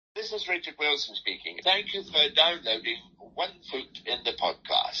This is Richard Wilson speaking. Thank you for downloading One Foot in the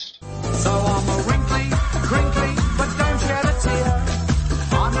Podcast. So I'm a wrinkly, crinkly, but don't shed a tear.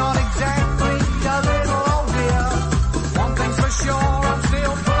 I'm not exactly a little old dear. One thing's for sure, I'm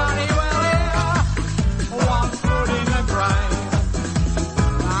still bloody well here. 1 foot in the grave.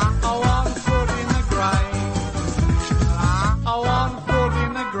 1 foot in the grave. 1 foot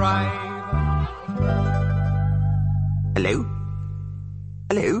in the grave. Hello?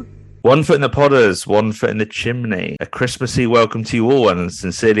 Hello? 1 foot in the podders, 1 foot in the chimney. A Christmassy welcome to you all, and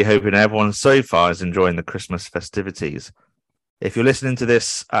sincerely hoping everyone so far is enjoying the Christmas festivities. If you're listening to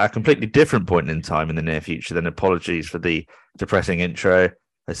this at a completely different point in time in the near future, then apologies for the depressing intro.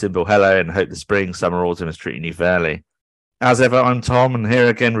 A simple hello and hope the spring, summer, autumn is treating you fairly. As ever, I'm Tom, and here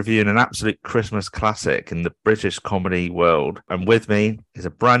again reviewing an absolute Christmas classic in the British comedy world. And with me is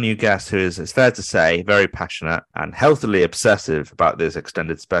a brand new guest who is, it's fair to say, very passionate and healthily obsessive about this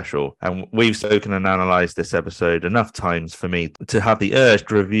extended special. And we've spoken and analysed this episode enough times for me to have the urge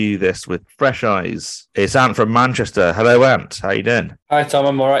to review this with fresh eyes. It's Ant from Manchester. Hello, Ant. How you doing? Hi, Tom.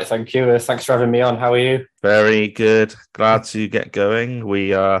 I'm all right, thank you. Thanks for having me on. How are you? Very good. Glad to get going.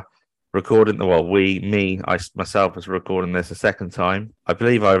 We are recording I myself was recording this a second time. I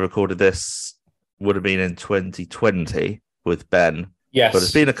believe I recorded this would have been in 2020 with Ben. Yes. But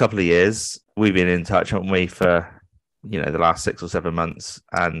it's been a couple of years. We've been in touch, haven't we, for the last 6 or 7 months.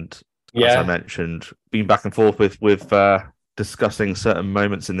 And as I mentioned, been back and forth with discussing certain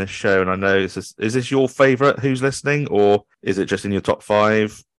moments in this show. And I know, is this your favourite Who's Listening, or is it just in your top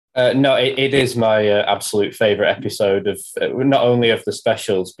 5? No, it is my absolute favourite episode of not only of the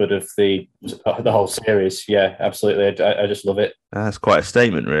specials, but of the whole series. Yeah, absolutely. I just love it. That's quite a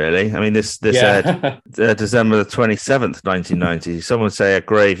statement, really. I mean, this aired December the 27th, 1990. Some would say a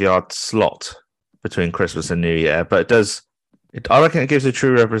graveyard slot between Christmas and New Year, but I reckon it gives a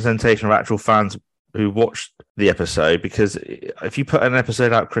true representation of actual fans who watched the episode, because if you put an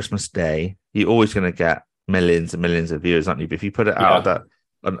episode out Christmas Day, you're always going to get millions and millions of viewers, aren't you? But if you put it out that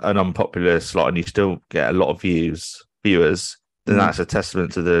an unpopular slot and you still get a lot of viewers, then that's a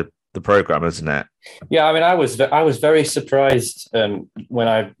testament to the program, isn't it? Yeah, I mean, I was very surprised when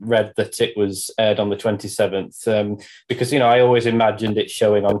I read that it was aired on the 27th, because I always imagined it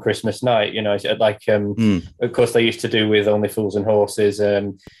showing on Christmas night. Of course they used to do with Only Fools and Horses.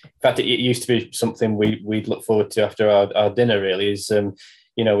 In fact, it used to be something we'd look forward to after our dinner. Really, is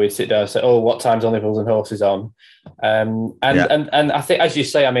we'd sit down and say, "Oh, what time's Only Fools and Horses on?" And I think, as you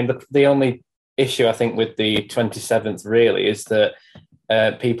say, I mean, the only issue I think with the 27th really is that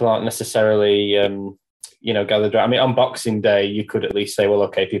people aren't necessarily gathered around. I mean, on Boxing Day, you could at least say, well,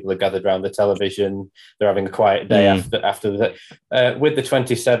 okay, people are gathered around the television, they're having a quiet day after that. With the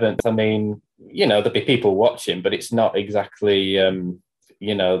 27th, I mean, there'll be people watching, but it's not exactly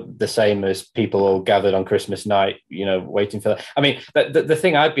the same as people all gathered on Christmas night, waiting for that. I mean, the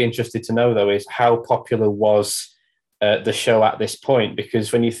thing I'd be interested to know, though, is how popular was the show at this point?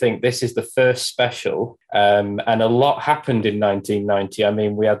 Because when you think this is the first special, and a lot happened in 1990. I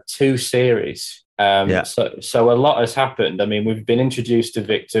mean, we had 2 series. So a lot has happened. I mean, we've been introduced to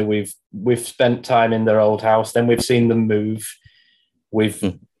Victor. We've spent time in their old house. Then we've seen them move.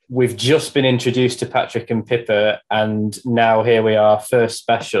 We've just been introduced to Patrick and Pippa, and now here we are, first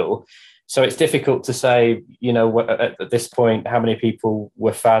special. So it's difficult to say, at this point, how many people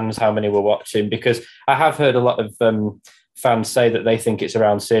were fans, how many were watching, because I have heard a lot of fans say that they think it's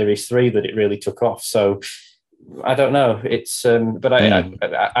around Series 3 that it really took off. So I don't know. It's but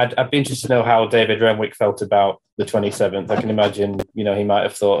I'd be interested to know how David Renwick felt about the 27th. I can imagine, he might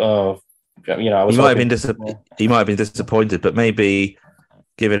have thought, he might have been disappointed, but maybe,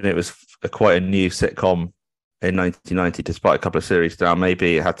 given it was quite a new sitcom in 1990, despite a couple of series down,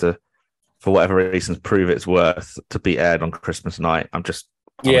 maybe it had to, for whatever reasons, prove its worth to be aired on Christmas night.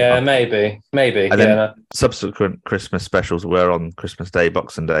 Maybe. And then subsequent Christmas specials were on Christmas Day,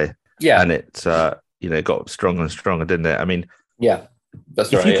 Boxing Day. Yeah. And it, got stronger and stronger, didn't it? I mean, yeah,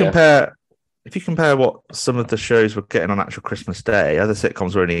 that's right. If you compare what some of the shows were getting on actual Christmas Day, other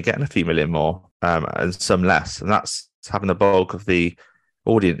sitcoms were only getting a few million more, and some less. And that's having the bulk of the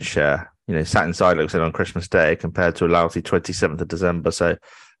audience share, sat inside, like I said, on Christmas Day compared to a lousy 27th of December. So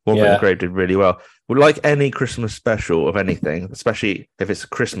One Foot in the Grave did really well. Well, like any Christmas special of anything, especially if it's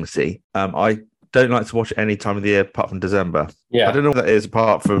Christmassy, I don't like to watch it any time of the year apart from December. Yeah. I don't know what that is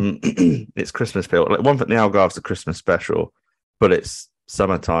apart from its Christmas feel. Like One Foot in the Algarve's a Christmas special, but it's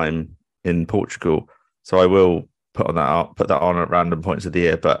summertime in Portugal. So I will put that on at random points of the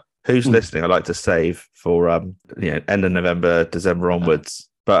year. But Who's Listening, I like to save for end of November, December onwards.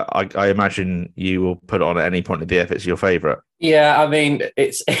 but I imagine you will put it on at any point of the year if it's your favourite. Yeah, I mean,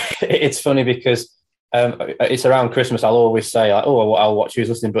 it's funny because it's around Christmas. I'll always say, like, "Oh, I'll watch Who's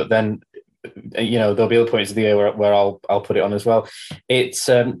Listening," but then, there'll be other points of the year where I'll put it on as well. It's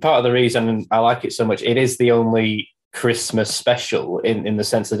part of the reason I like it so much. It is the only Christmas special in the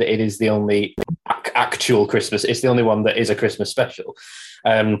sense that it is the only actual Christmas. It's the only one that is a Christmas special.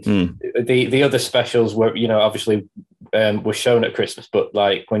 The other specials were, obviously were shown at Christmas, but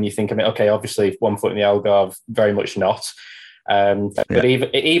like when you think of it, okay, obviously One Foot in the Algarve, very much not. But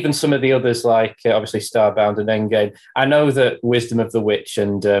even some of the others, like obviously Starbound and Endgame, I know that Wisdom of the Witch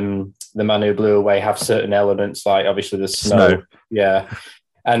and The Man Who Blew Away have certain elements, like obviously the snow. Yeah.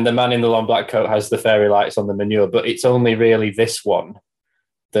 And The Man in the Long Black Coat has the fairy lights on the manure, but it's only really this one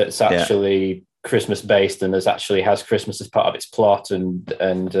that's actually Christmas based and has Christmas as part of its plot, and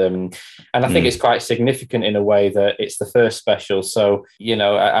I think it's quite significant in a way that it's the first special. So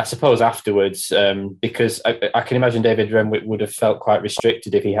I suppose afterwards, because I can imagine David Renwick would have felt quite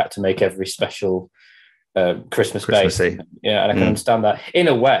restricted if he had to make every special Christmas based. Yeah, and I can understand that. In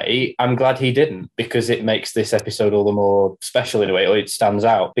a way, I'm glad he didn't, because it makes this episode all the more special in a way, or it stands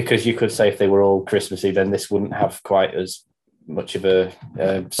out, because you could say if they were all Christmassy, then this wouldn't have quite as much of a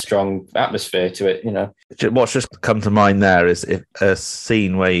strong atmosphere to it. What's just come to mind there is if a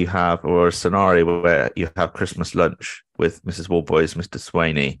scene where you have, or a scenario where you have Christmas lunch with Mrs. Warboys, Mr.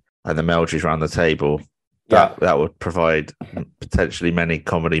 Swaney, and the Meldrews around the table. That would provide potentially many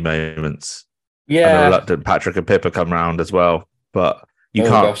comedy moments. Yeah, and a reluctant Patrick and Pippa come round as well, but you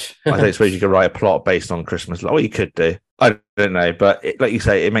can't. I don't suppose you could write a plot based on Christmas. Oh, you could do. I don't know, but like you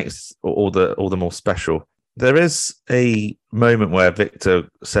say, it makes all the more special. There is a moment where Victor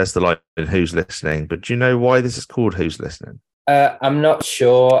says the line, "Who's listening?" But do you know why this is called "Who's Listening"? I'm not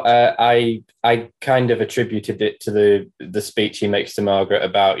sure. I kind of attributed it to the speech he makes to Margaret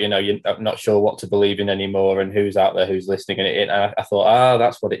about, you're not sure what to believe in anymore, and who's out there, who's listening. And I thought,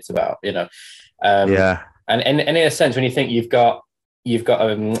 that's what it's about, And in a sense, when you think you've got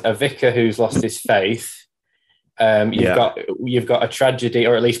a vicar who's lost his faith. You've got a tragedy,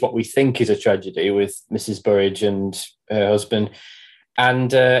 or at least what we think is a tragedy, with Mrs. Burridge and her husband,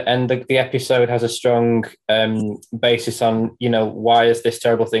 and the episode has a strong basis on why has this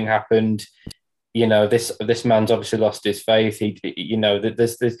terrible thing happened. This man's obviously lost his faith.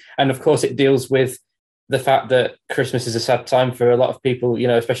 There's this, and of course it deals with the fact that Christmas is a sad time for a lot of people,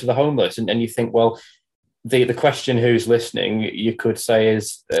 especially the homeless, and you think, well, the question "who's listening," you could say,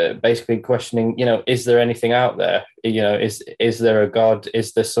 is basically questioning, is there anything out there? Is there a God?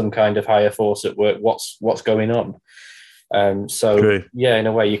 Is there some kind of higher force at work? What's going on? True. Yeah, in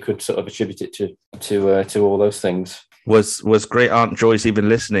a way, you could sort of attribute it to all those things. Was Great Aunt Joyce even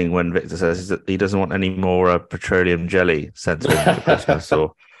listening when Victor says that he doesn't want any more petroleum jelly sent to him for Christmas,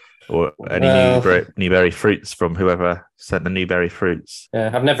 or any Newberry fruits from whoever sent the Newberry fruits?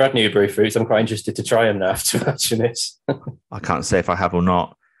 Yeah, I've never had Newberry fruits. I'm quite interested to try them now after watching this. I can't say if I have or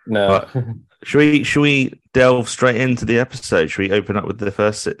not. No. But should we delve straight into the episode? Should we open up with the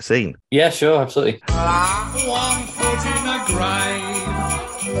first scene? Yeah, sure, absolutely. One foot in the grave.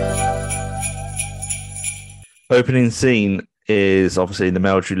 Opening scene is obviously in the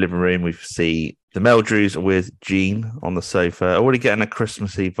Meldrew living room. We see the Meldrews with Jean on the sofa, already getting a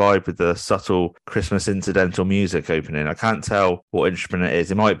Christmassy vibe with the subtle Christmas incidental music opening. I can't tell what instrument it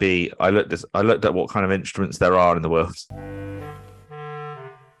is. It might be. I looked at what kind of instruments there are in the world.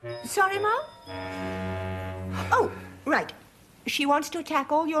 Sorry, Mom? Oh, right. She wants to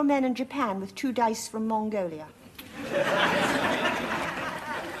attack all your men in Japan with 2 dice from Mongolia.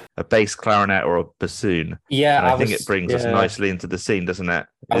 A bass clarinet or a bassoon. Yeah, and I think it brings us nicely into the scene, doesn't it?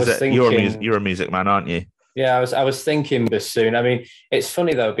 You're a music man, aren't you? Yeah, I was thinking bassoon. I mean, it's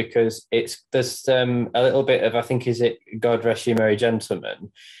funny though, because there's a little bit of, I think, is it God Rest Ye Merry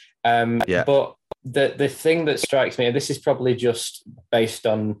Gentlemen? But the thing that strikes me, and this is probably just based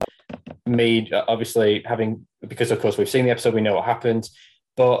on me, obviously because of course we've seen the episode, we know what happened.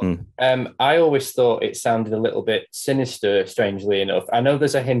 But I always thought it sounded a little bit sinister, strangely enough. I know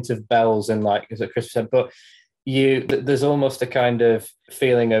there's a hint of bells and as a Christmas, but there's almost a kind of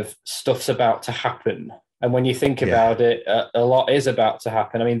feeling of stuff's about to happen. And when you think about it, a lot is about to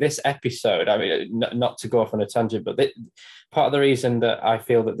happen. I mean, this episode, not to go off on a tangent, but part of the reason that I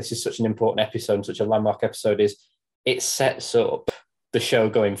feel that this is such an important episode and such a landmark episode is it sets up the show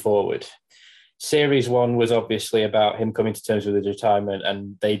going forward. Series 1 was obviously about him coming to terms with his retirement,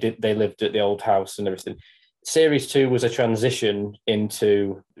 and they lived at the old house and everything. Series 2 was a transition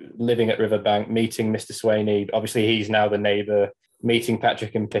into living at Riverbank, meeting Mr. Swaney. Obviously, he's now the neighbour, meeting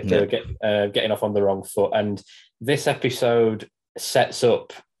Patrick and Pippa, getting off on the wrong foot. And this episode sets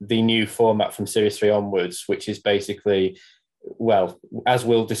up the new format from Series 3 onwards, which is basically, well, as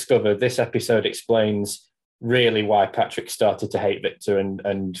we'll discover, this episode explains really why Patrick started to hate Victor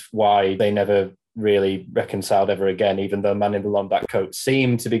and why they never really reconciled ever again, even though Man in the Long Black Coat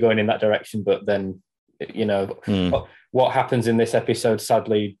seemed to be going in that direction. But then, what happens in this episode,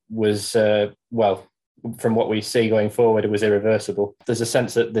 sadly, was, from what we see going forward, it was irreversible. There's a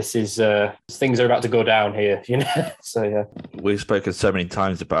sense that this is, things are about to go down here, So, yeah. We've spoken so many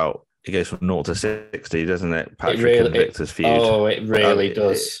times about it goes from 0 to 60, doesn't it? Patrick and Victor's feud. Oh, it really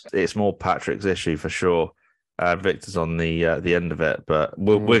does. It's more Patrick's issue for sure. Victor's on the end of it, but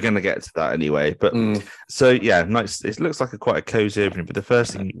we're going to get to that anyway. But so yeah, nice. It looks like quite a cozy opening. But the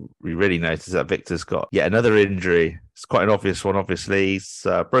first thing we really notice is that Victor's got yet another injury. It's quite an obvious one. Obviously, he's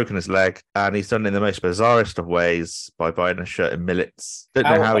broken his leg, and he's done it in the most bizarrest of ways by buying a shirt in Millets. Don't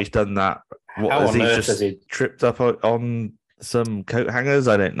know how he's done that. Has he tripped up on some coat hangers?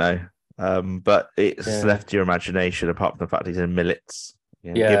 I don't know. But it's left to your imagination. Apart from the fact he's in Millets.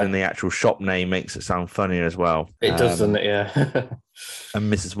 Given the actual shop name makes it sound funnier as well. It does, doesn't it? Yeah.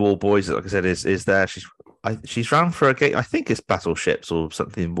 And Mrs. Warboys, like I said, is there. She's round for a game. I think it's Battleships or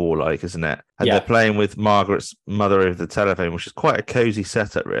something warlike, isn't it? And they're playing with Margaret's mother over the telephone, which is quite a cozy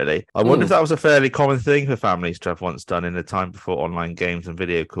setup, really. I wonder if that was a fairly common thing for families to have once done in a time before online games and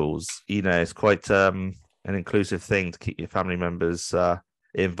video calls. It's quite an inclusive thing to keep your family members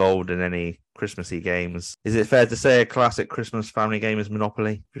involved in any Christmassy games. Is it fair to say a classic Christmas family game is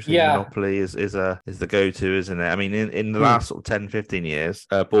Monopoly? Monopoly is the go-to, isn't it? I mean, in the last sort of 10, 15 years,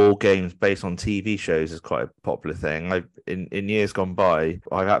 board games based on TV shows is quite a popular thing. In years gone by,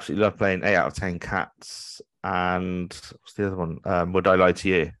 I've absolutely loved playing 8 out of 10 Cats and what's the other one? Would I Lie to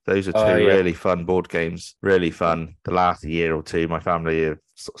You? Those are two really fun board games. Really fun. The last year or two, my family have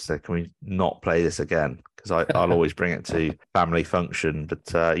sort of said, can we not play this again? Because I'll always bring it to family function. But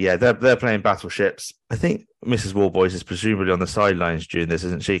they're playing Battleships. I think Mrs. Warboys is presumably on the sidelines during this,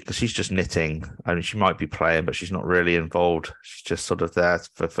 isn't she? Because she's just knitting. I mean, she might be playing, but she's not really involved. She's just sort of there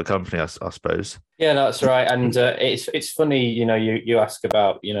for company, I suppose. Yeah, no, that's right. And it's funny, you ask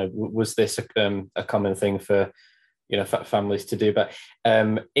about, was this a common thing for families to do? But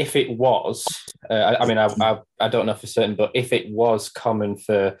if it was, I don't know for certain, but if it was common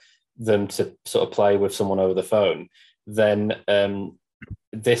for them to sort of play with someone over the phone, then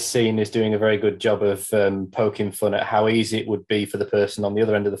this scene is doing a very good job of poking fun at how easy it would be for the person on the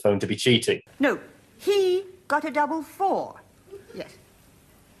other end of the phone to be cheating. No, he got a 4. Yes.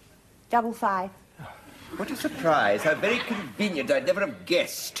 5. What a surprise. How very convenient. I'd never have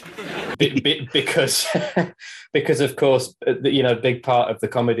guessed. Because of course, big part of the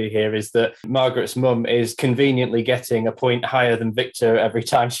comedy here is that Margaret's mum is conveniently getting a point higher than Victor every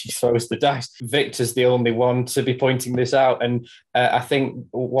time she throws the dice. Victor's the only one to be pointing this out. And I think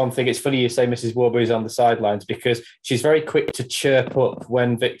one thing, it's funny you say Mrs. Warbur's on the sidelines, because she's very quick to chirp up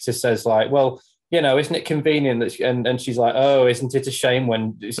when Victor says, like, well, isn't it convenient that and she's like, oh, isn't it a shame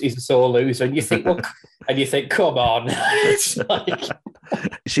when he's a sore loser? And you think, come on. It's like...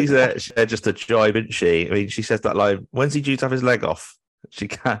 she's just a jibe, isn't she? I mean, she says that line, when's he due to have his leg off? She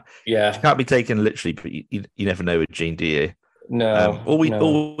can't be taken literally, but you never know with Jean, do you? No. All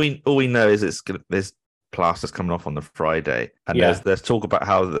we know is there's plasters coming off on the Friday, and there's talk about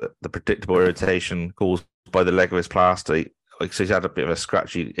how the predictable irritation caused by the leg of his plaster. Like, so he's had a bit of a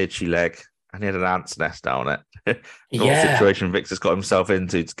scratchy, itchy leg. And he had an ant's nest down it. Not a situation Victor's got himself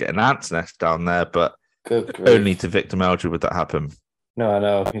into to get an ant's nest down there, but only to Victor Meldrew would that happen. No, I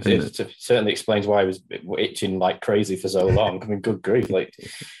know. It certainly explains why he was itching like crazy for so long. I mean, good grief.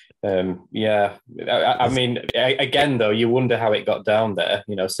 I mean, again, though, you wonder how it got down there,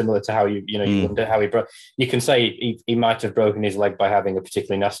 similar to how you wonder how he broke. You can say he might have broken his leg by having a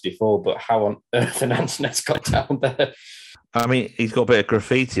particularly nasty fall, but how on earth an ant's nest got down there? I mean, he's got a bit of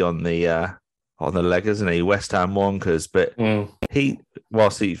graffiti on the leg, isn't he? West Ham Wonkers, but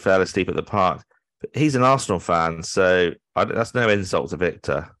whilst he fell asleep at the park, he's an Arsenal fan, so that's no insult to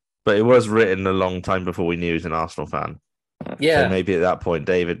Victor. But it was written a long time before we knew he was an Arsenal fan. Yeah. So maybe at that point,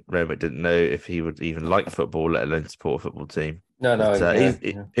 David Romer didn't know if he would even like football, let alone support a football team. No.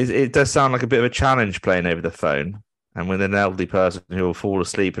 It does sound like a bit of a challenge playing over the phone, and with an elderly person who will fall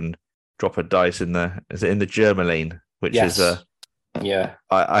asleep and drop a dice in the Germaline, which is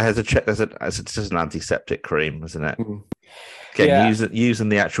I had to check. It's just an antiseptic cream, isn't it? Again, using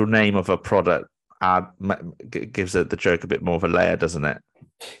the actual name of a product gives the joke a bit more of a layer, doesn't it?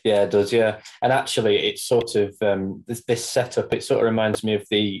 Yeah, it does. Yeah, and actually, it's sort of this setup. It sort of reminds me of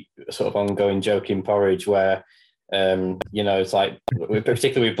the sort of ongoing joke in Porridge, where it's like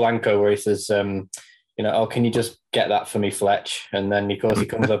particularly with Blanco, where he says, oh, can you just get that for me, Fletch? And then, of course, he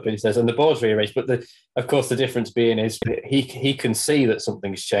comes up and he says, and the board's rearranged. But of course, the difference being is he can see that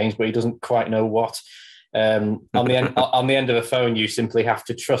something's changed, but he doesn't quite know what. On the end of a phone, you simply have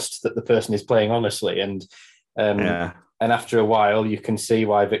to trust that the person is playing honestly. And after a while, you can see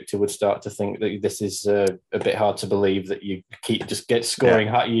why Victor would start to think that this is a bit hard to believe, that you keep scoring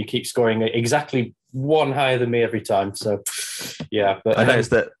high, you keep scoring exactly one higher than me every time. So, yeah. But I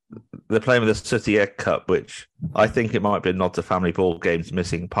noticed that they're playing with the Sooty Egg Cup, which I think it might be a nod to family board games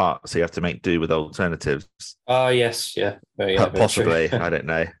missing parts, so you have to make do with alternatives. Oh, yes, yeah. Possibly, I don't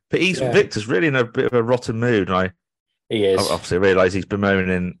know. But Victor's really in a bit of a rotten mood. And he is. Obviously, realise he's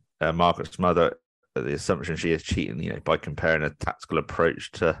bemoaning Margaret's mother, the assumption she is cheating, by comparing a tactical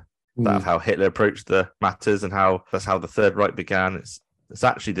approach to that of how Hitler approached the matters, and that's how the Third Reich began. It's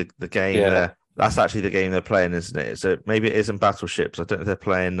actually the game there. That's actually the game they're playing, isn't it? So maybe it isn't battleships. I don't know if they're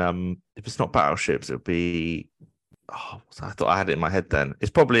playing. If it's not battleships, it would be. Oh, I thought I had it in my head then.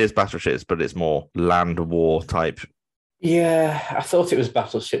 It probably is battleships, but it's more land war type. Yeah, I thought it was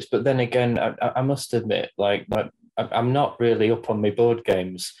battleships, but then again, I must admit, like I'm not really up on my board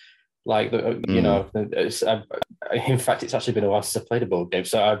games. Like, in fact, it's actually been a while since I played a board game,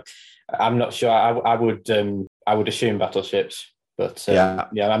 so I'm not sure. I would assume battleships. But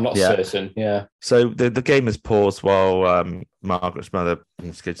I'm not certain. Yeah. So the game is paused while Margaret's mother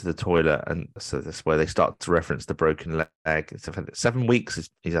needs to go to the toilet, and so that's where they start to reference the broken leg. It's 7 weeks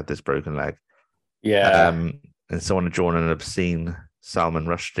he's had this broken leg. Yeah. And someone had drawn an obscene Salman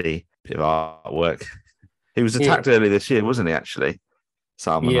Rushdie bit of artwork. He was attacked earlier this year, wasn't he? Actually,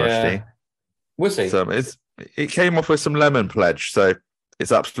 Salman Rushdie. Was he? So it came off with some lemon pledge, so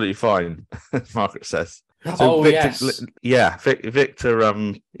it's absolutely fine. Margaret says. So Victor, yes. Victor,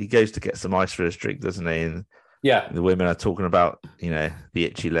 he goes to get some ice for his drink, doesn't he? And the women are talking about, the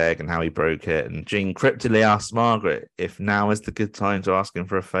itchy leg and how he broke it. And Jean cryptically asks Margaret if now is the good time to ask him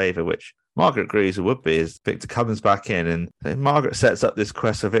for a favour, which Margaret agrees it would be, as Victor comes back in. And Margaret sets up this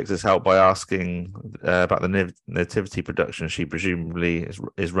quest for Victor's help by asking about the nativity production she presumably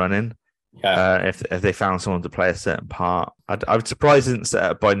is running. Yeah. If they found someone to play a certain part, I was surprised it didn't set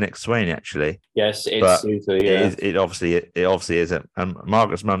up by Nick Swain actually. Yes, it obviously isn't. And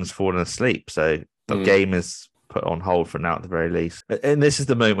Margaret's mum's fallen asleep, so the game is put on hold for now at the very least. And this is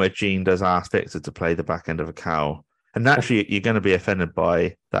the moment where Jean does ask Victor to play the back end of a cow. And naturally, you're going to be offended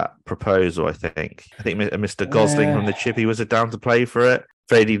by that proposal. I think Mr. Gosling from the Chippy was down to play for it.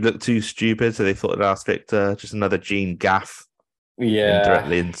 Afraid he looked too stupid, so they thought they'd ask Victor. Just another Jean gaff. Yeah,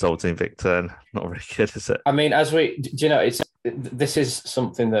 directly insulting Victor, and not very good, is it? I mean, this is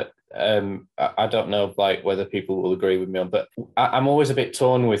something that I don't know, like whether people will agree with me on, but I'm always a bit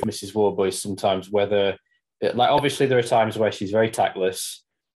torn with Mrs. Warboys sometimes. Whether, like, obviously there are times where she's very tactless.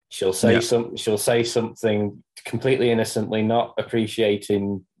 She'll say something completely innocently, not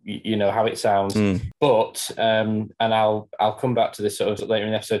appreciating how it sounds. But and I'll come back to this sort of later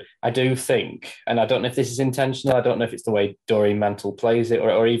in the episode. I do think, and I don't know if this is intentional, I don't know if it's the way Doreen Mantle plays it,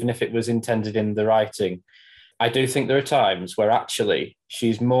 or even if it was intended in the writing. I do think there are times where actually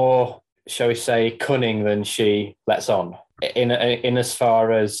she's more, shall we say, cunning than she lets on. In as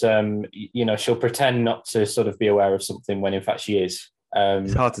far as she'll pretend not to sort of be aware of something when in fact she is.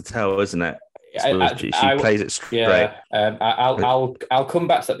 It's hard to tell, isn't it? She plays it straight. Yeah, I'll come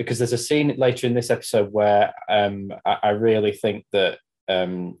back to that, because there's a scene later in this episode where I really think that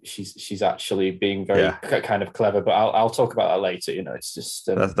she's actually being very kind of clever. But I'll talk about that later. It's just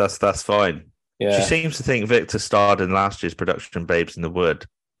that's fine. Yeah. She seems to think Victor starred in last year's production, Babes in the Wood.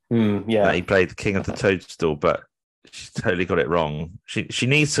 That he played the King of the Toadstool, but she's totally got it wrong. She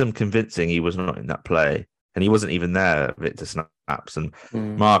needs some convincing he was not in that play. And he wasn't even there, Victor snaps, and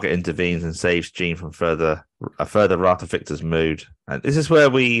Margaret intervenes and saves Jean from further wrath of Victor's mood. And this is where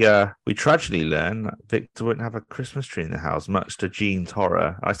we tragically learn that Victor wouldn't have a Christmas tree in the house, much to Jean's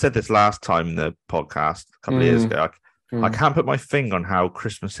horror. I said this last time in the podcast a couple of years ago. I can't put my finger on how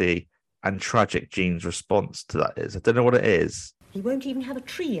Christmassy and tragic Jean's response to that is. I don't know what it is. He won't even have a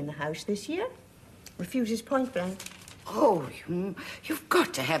tree in the house this year. Refuses point blank. Oh, you've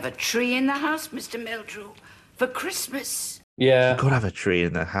got to have a tree in the house, Mr. Meldrew, for Christmas. Yeah. You've got to have a tree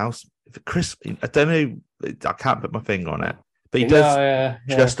in the house. For Christmas, I don't know. I can't put my finger on it. But he does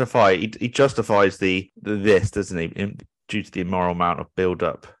justify. He justifies this, doesn't he? Due to the immoral amount of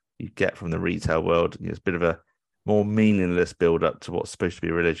build-up you get from the retail world. It's a bit of a more meaningless build-up to what's supposed to be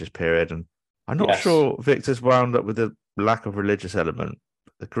a religious period. And I'm not sure Victor's wound up with a lack of religious element.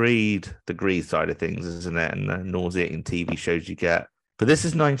 The greed side of things, isn't it? And the nauseating TV shows you get. But this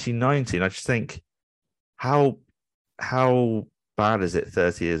is 1990, and I just think, how bad is it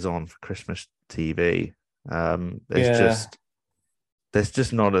 30 years on for Christmas TV. Yeah. There's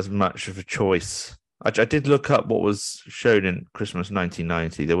just not as much of a choice. I did look up what was shown in Christmas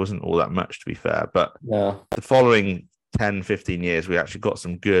 1990. There wasn't all that much, to be fair, but No. the following 10, 15 years, we actually got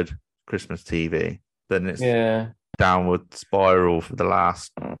some good Christmas TV. Then it's downward spiral for the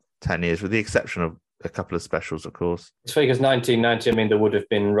last 10 years, with the exception of a couple of specials, of course. It's funny because 1990, I mean, there would have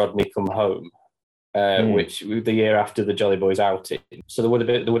been Rodney Come Home, which the year after the Jolly Boys outing. So there would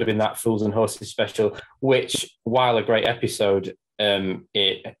have been that Fools and Horses special, which, while a great episode,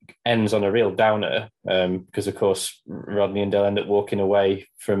 it ends on a real downer because, of course, Rodney and Del end up walking away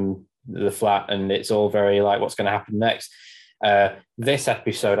from the flat, and it's all very like, what's going to happen next? This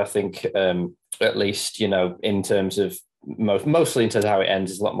episode, I think, at least, in terms of mostly in terms of how it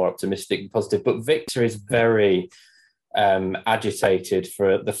ends, is a lot more optimistic and positive. But Victor is very agitated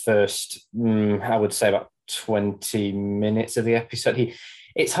for the first, I would say, about 20 minutes of the episode.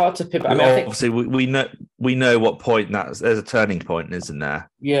 It's hard to pick. I mean, obviously, we know what point there's a turning point, isn't there?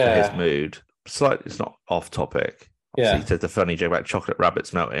 Yeah, for his mood. Slightly, it's not off topic. Yeah, he said the funny joke about chocolate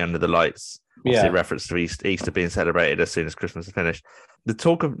rabbits melting under the lights. Obviously, reference to Easter being celebrated as soon as Christmas is finished. The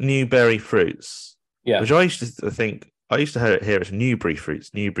talk of newberry fruits, which I used to think. I used to hear it's Newbury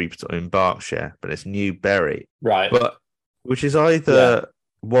fruits, Newbury in Berkshire, but it's Newberry, right? But which is either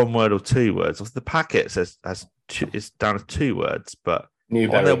one word or two words. The packet says it's down to 2 words, but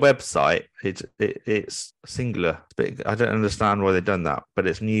Newberry. On their website, it's singular. I don't understand why they've done that, but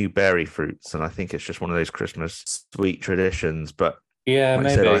it's Newberry fruits, and I think it's just one of those Christmas sweet traditions. But yeah, like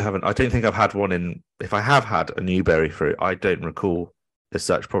maybe. I said, I don't think I've had one in. If I have had a Newberry fruit, I don't recall as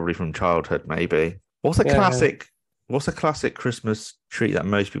such. Probably from childhood, maybe. What's a classic Christmas treat that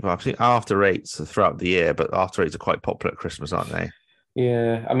most people have? After eights throughout the year, but after eights are quite popular at Christmas, aren't they?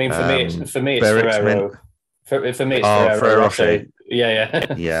 Yeah, I mean, for me, it's Ferrero. For me, it's Ferrero Rocher.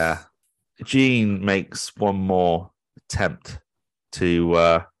 Yeah. Jean makes one more attempt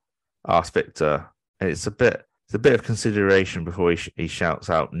to ask Victor, and it's a bit of consideration before he shouts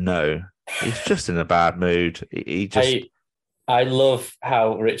out no. He's just in a bad mood. I love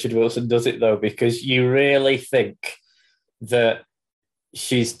how Richard Wilson does it though, because you really think that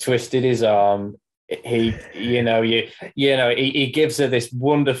she's twisted his arm. He gives her this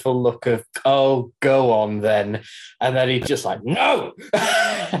wonderful look of, oh, go on then, and then he's just like, no.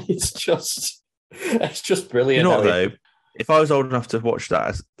 it's just brilliant. You know what, though? If I was old enough to watch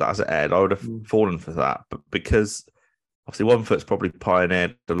that as it aired, I would have fallen for that. But because obviously One Foot's probably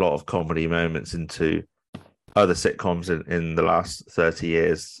pioneered a lot of comedy moments into other sitcoms in the last 30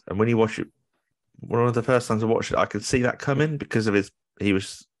 years, and when you watch it, one of the first times I watched it, I could see that coming because of he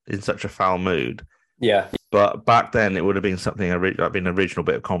was in such a foul mood. Yeah, but back then it would have been something an original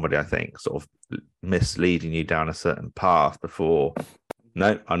bit of comedy, I think, sort of misleading you down a certain path before.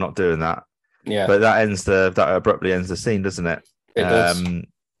 No, I'm not doing that. Yeah, but that abruptly ends the scene, doesn't it? It does.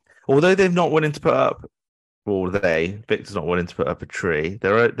 Although they've not willing to put up, Victor's not willing to put up a tree.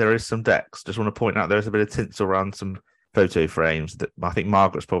 There is some decks. Just want to point out there is a bit of tinsel around some photo frames that I think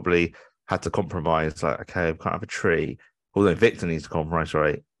Margaret's probably had to compromise. Like, okay, I can't have a tree. Although Victor needs to compromise,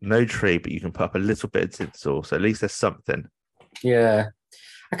 right? No tree, but you can put up a little bit of tinsel, so at least there's something. Yeah,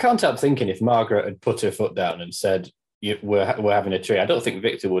 I can't help thinking if Margaret had put her foot down and said, "We're having a tree," I don't think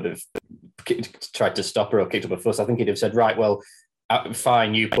Victor would have tried to stop her or kicked up a fuss. I think he'd have said, "Right, well,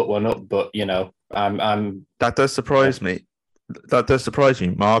 fine, you put one up, but I'm." That does surprise me. That does surprise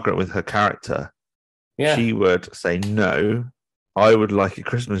me. Margaret, with her character, she would say, "No, I would like a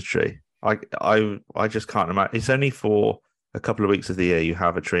Christmas tree." I just can't imagine. It's only for a couple of weeks of the year you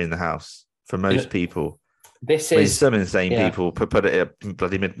have a tree in the house for most people. Some insane people put it up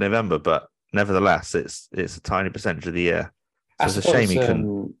bloody mid-November, but nevertheless, it's a tiny percentage of the year. So it's a shame you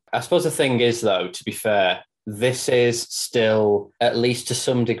couldn't. I suppose the thing is, though, to be fair, this is still, at least to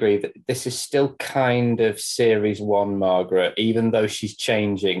some degree, this is still kind of Series 1 Margaret, even though she's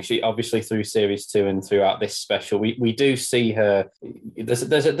changing. She obviously through Series 2 and throughout this special, we do see her. There's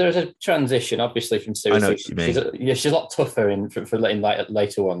a transition, obviously, from Series 2. She's a lot tougher for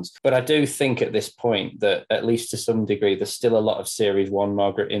later ones. But I do think at this point that, at least to some degree, there's still a lot of Series 1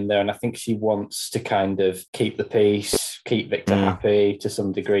 Margaret in there. And I think she wants to kind of keep the peace, keep Victor happy to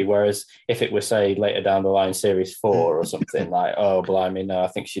some degree. Whereas if it were, say, later down the line, Series 4 or something, like, oh, blimey, no, I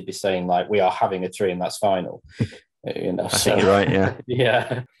think she'd be saying, like, we are having a tree and that's final. I think you're right, yeah.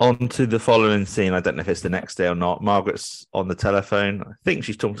 Yeah. On to the following scene. I don't know if it's the next day or not. Margaret's on the telephone. I think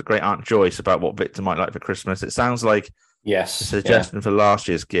she's talking to Great Aunt Joyce about what Victor might like for Christmas. It sounds like the suggestion for last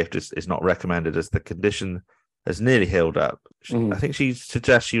year's gift is not recommended as the condition has nearly healed up. I think she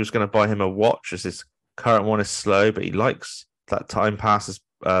suggests she was going to buy him a watch as his current one is slow, but he likes that time passes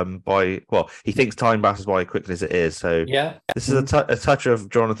he thinks time passes by quickly as it is. So Yeah. this is a touch of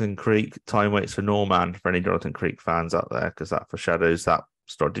Jonathan Creek. Time waits for no man for any Jonathan Creek fans out there, because that foreshadows that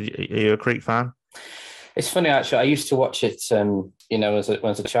story. Are you a Creek fan? It's funny, actually. I used to watch it, as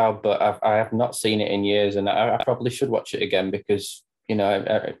a child, but I have not seen it in years, and I probably should watch it again because,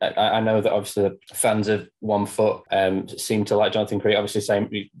 I know that obviously the fans of One Foot seem to like Jonathan Creek, obviously same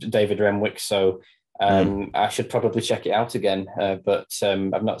David Renwick, so I should probably check it out again, but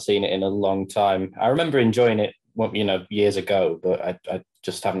I've not seen it in a long time. I remember enjoying it, years ago, but I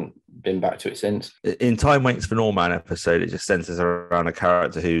just haven't been back to it since. In Time Waits for no man episode, it just centers around a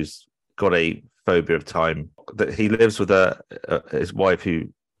character who's got a phobia of time. That he lives with his wife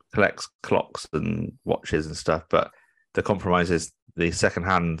who collects clocks and watches and stuff, but the compromise is the second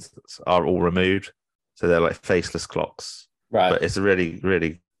hands are all removed, so they're like faceless clocks. Right. But it's a really,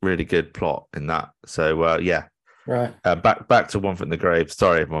 really, really good plot in that. So yeah. Right. Back to One Foot in the Grave.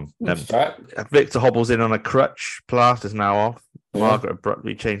 Sorry, everyone. Right. Victor hobbles in on a crutch. Plath is now off. Yeah. Margaret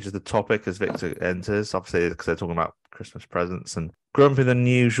abruptly changes the topic as Victor enters, obviously because they're talking about Christmas presents, and grumpy than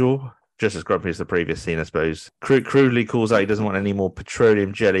usual. Just as grumpy as the previous scene, I suppose. Crudely calls out he doesn't want any more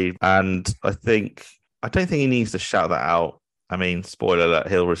petroleum jelly, and I don't think he needs to shout that out. I mean, spoiler alert,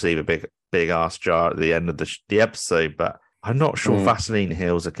 he'll receive a big ass jar at the end of the episode, but I'm not sure Vaseline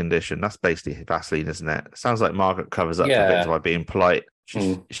heals a condition. That's basically Vaseline, isn't it? Sounds like Margaret covers up for Victor by being polite.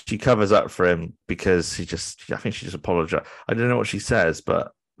 She covers up for him because I think she just apologized. I don't know what she says,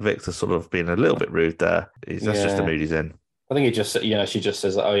 but Victor's sort of being a little bit rude there. That's just the mood he's in. I think she just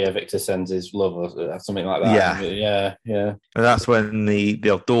says, "Oh yeah, Victor sends his love," or something like that. Yeah. And that's when the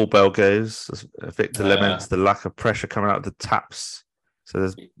old doorbell goes. Victor laments the lack of pressure coming out of the taps.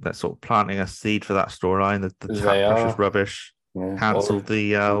 So they're sort of planting a seed for that storyline. The tap pressure's rubbish. Yeah. Cancelled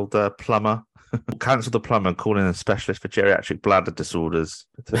the old plumber. Cancelled the plumber and called in a specialist for geriatric bladder disorders.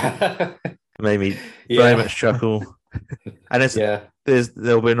 Made me very much chuckle. And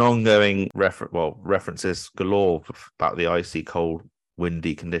there'll be an ongoing references galore about the icy, cold,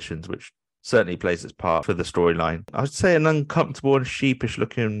 windy conditions, which certainly plays its part for the storyline. I would say an uncomfortable and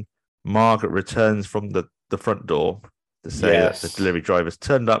sheepish-looking Margaret returns from the front door to say that the delivery driver's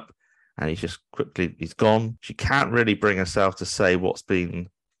turned up and he's gone. She can't really bring herself to say what's been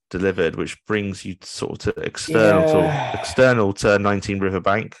delivered, which brings you sort of to external to 19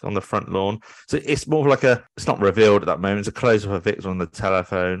 Riverbank on the front lawn. So it's more like it's not revealed at that moment. It's a close up of Victor on the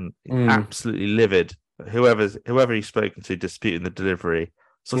telephone, absolutely livid. Whoever he's spoken to disputing the delivery.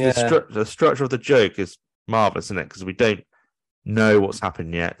 So the structure of the joke is marvelous, isn't it? Because we don't know what's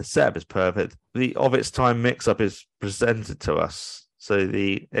happened yet. The setup is perfect. The of its time mix-up is presented to us. So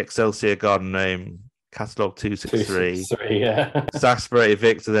the Excelsior Garden Gnome Catalogue 263. Exasperated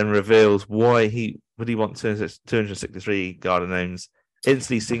Victor then reveals why he would want 263 garden gnomes.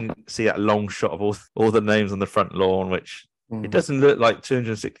 Instantly see that long shot of all the names on the front lawn, which it doesn't look like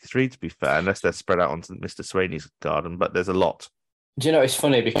 263 to be fair, unless they're spread out onto Mr. Swaney's garden, but there's a lot. Do you know, it's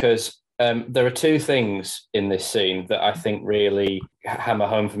funny because there are two things in this scene that I think really hammer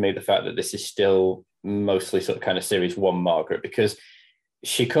home for me the fact that this is still mostly sort of kind of series one Margaret, because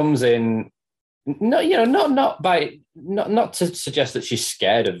she comes in not to suggest that she's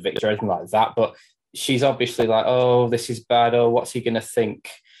scared of Victor or anything like that, but she's obviously like, oh, this is bad, oh, what's he gonna think?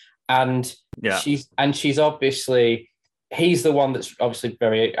 And she's obviously, he's the one that's obviously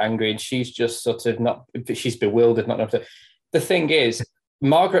very angry, and she's just sort of she's bewildered, not enough to. The thing is,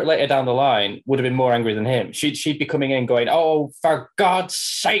 Margaret later down the line would have been more angry than him. She'd be coming in going, oh, for God's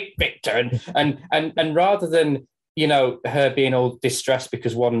sake, Victor. And rather than, you know, her being all distressed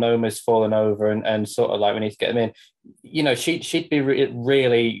because one gnome has fallen over and sort of like, we need to get him in, you know, she'd be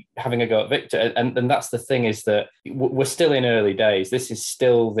really having a go at Victor. And that's the thing, is that we're still in early days. This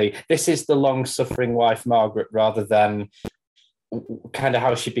is the long-suffering wife, Margaret, rather than kind of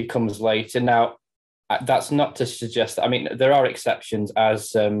how she becomes later. Now, that's not to suggest that. I mean, there are exceptions,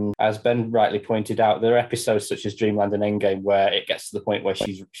 as Ben rightly pointed out. There are episodes such as Dreamland and Endgame where it gets to the point where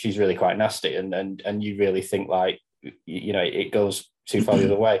she's really quite nasty, and you really think, like, you know, it goes too far the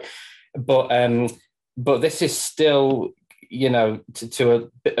other way. But this is still, you know,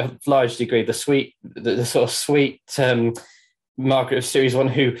 to a large degree, the sort of sweet Margaret of Series 1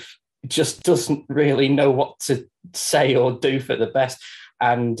 who just doesn't really know what to say or do for the best,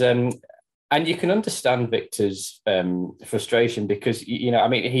 and you can understand Victor's frustration because, you know, I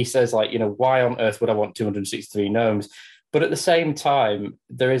mean, he says, like, you know, why on earth would I want 263 gnomes? But at the same time,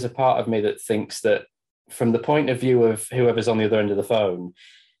 there is a part of me that thinks that from the point of view of whoever's on the other end of the phone,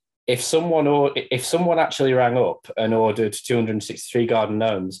 if someone actually rang up and ordered 263 garden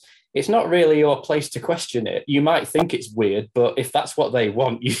gnomes, it's not really your place to question it. You might think it's weird, but if that's what they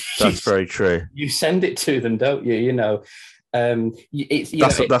want, that's very true. You send it to them, don't you? You know,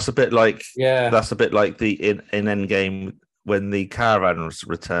 that's a bit like that's a bit like the in Endgame when the caravan was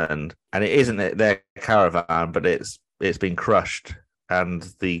returned, and it isn't their caravan, but it's been crushed, and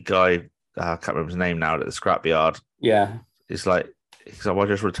the guy I can't remember his name now at the scrapyard. Yeah, it's like well, I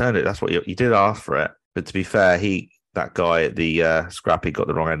just returned it. That's what you did ask for it. But to be fair, that guy at the scrappy got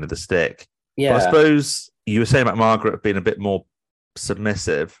the wrong end of the stick. Yeah, but I suppose you were saying about Margaret being a bit more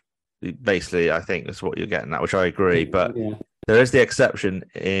submissive. Basically, I think that's what you're getting at, which I agree. But there is the exception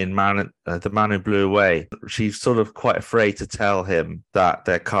in The Man Who Blew Away. She's sort of quite afraid to tell him that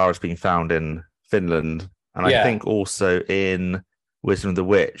their car has been found in Finland. And I think also in Wisdom of the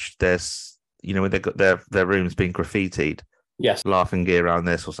Witch, there's, when they've got their rooms being graffitied. Yes. Laughing gear around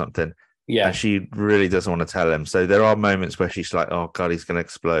this or something. Yeah. And she really doesn't want to tell him. So there are moments where she's like, oh, God, he's going to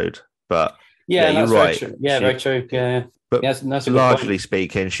explode. But you're right. Very true. Yeah. But largely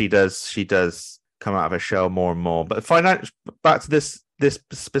speaking, she does come out of her shell more and more. But back to this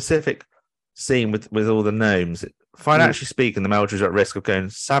specific scene with all the gnomes. Financially speaking, the Meldrews are at risk of going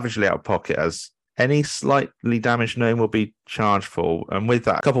savagely out of pocket, as any slightly damaged gnome will be charged for. And with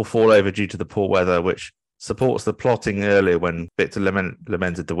that, a couple fall over due to the poor weather, which supports the plotting earlier when Victor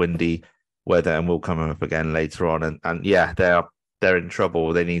lamented the windy weather, and will come up again later on. And they're in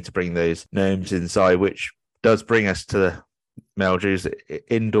trouble. They need to bring those gnomes inside, which does bring us to the Meldrews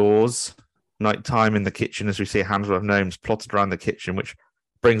indoors, nighttime in the kitchen, as we see a handful of gnomes plotted around the kitchen, which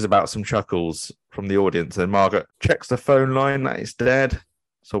brings about some chuckles from the audience. And Margaret checks the phone line that it's dead.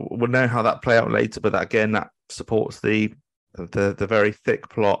 So we'll know how that play out later. But that supports the very thick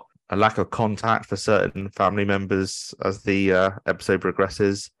plot. A lack of contact for certain family members as the episode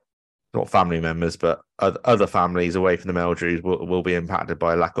progresses. Not family members, but other families away from the Meldrews will be impacted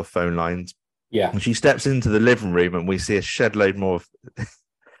by a lack of phone lines. Yeah. And she steps into the living room and we see a shed load more of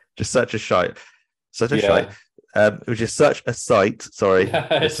just such a shite. Which is such a sight,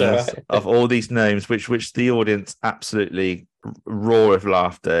 of all these gnomes, which the audience absolutely roar with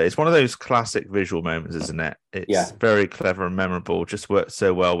laughter. It's one of those classic visual moments, isn't it? It's very clever and memorable. Just works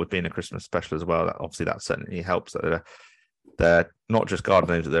so well with being a Christmas special as well. That certainly helps. They're not just garden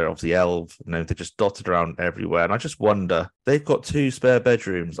gnomes, they're obviously elf gnomes. They're just dotted around everywhere. And I just wonder, they've got 2 spare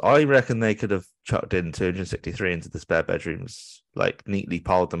bedrooms. I reckon they could have chucked in 263 into the spare bedrooms, like neatly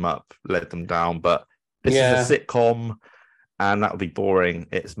piled them up, laid them down. But this is a sitcom, and that would be boring.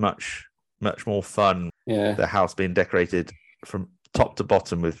 It's much, much more fun. Yeah. The house being decorated from top to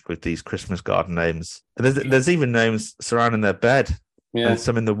bottom with these Christmas garden gnomes. And there's even gnomes surrounding their bed. Yeah. And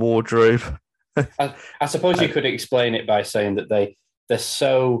some in the wardrobe. I suppose you could explain it by saying that they're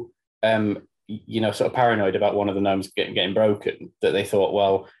so sort of paranoid about one of the gnomes getting broken that they thought,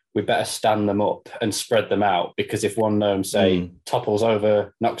 well, we better stand them up and spread them out, because if one gnome topples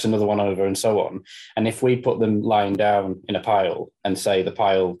over, knocks another one over, and so on, and if we put them lying down in a pile and say the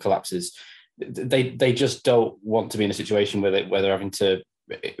pile collapses, they just don't want to be in a situation where they're having to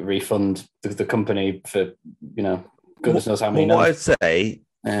refund the company for goodness knows how many. What I'd say.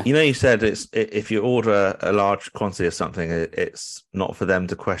 Yeah. You said if you order a large quantity of something, it's not for them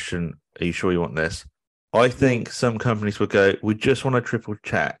to question, are you sure you want this? I think some companies would go, we just want to triple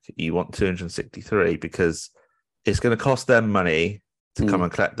check you want 263, because it's going to cost them money to come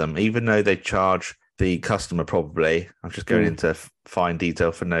and collect them, even though they charge the customer probably. I'm just going into fine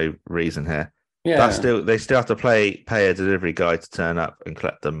detail for no reason here. Yeah. They still have to pay a delivery guy to turn up and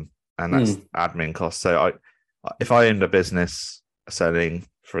collect them, and that's admin costs. So if I owned a business selling,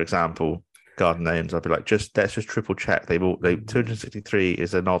 for example, garden gnomes, I'd be like, let's just triple check. 263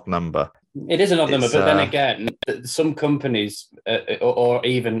 is an odd number. It is an odd number, but then again, some companies, or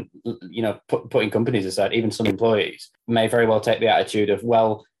even putting companies aside, even some employees may very well take the attitude of,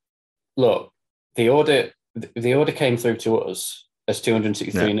 well, look, the order came through to us as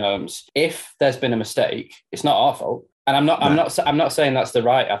 263 gnomes. If there's been a mistake, it's not our fault. And I'm not saying that's the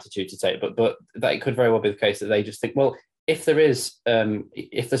right attitude to take, but that it could very well be the case that they just think, well, if there's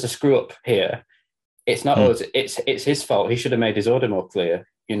a screw up here, it's not us. It's his fault. He should have made his order more clear.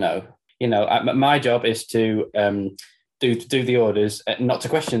 My job is to do the orders, not to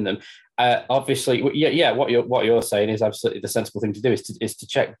question them. Obviously, what you're saying is absolutely the sensible thing to do is to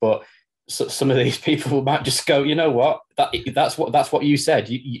check. But some of these people might just go, you know what? That's what you said.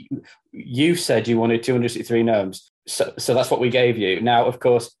 You said you wanted 263 gnomes. So that's what we gave you. Now, of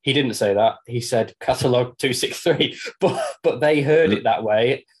course, he didn't say that. He said catalogue 263, but they heard it that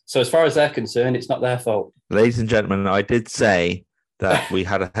way. So as far as they're concerned, it's not their fault. Ladies and gentlemen, I did say that we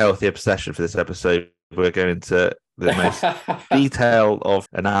had a healthy obsession for this episode. We're going to the most detail of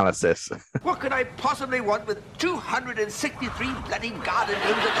analysis. What could I possibly want with 263 bloody garden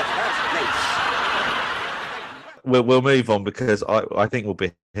gnomes at the first place? We'll move on because I think we'll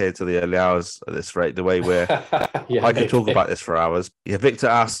be here till the early hours at this rate. The way we're, Yeah, I could talk about this for hours. Yeah, Victor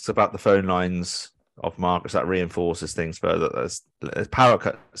asks about the phone lines of Margaret. That reinforces things further. There's power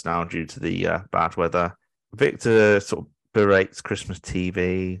cuts now due to the bad weather. Victor sort of berates Christmas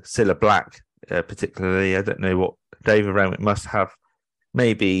TV. Cilla Black, particularly. I don't know what David Renwick must have.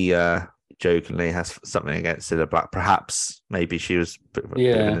 Maybe jokingly has something against Cilla Black. Perhaps maybe she was a bit of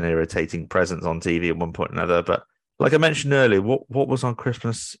an irritating presence on TV at one point or another. But like I mentioned earlier, what was on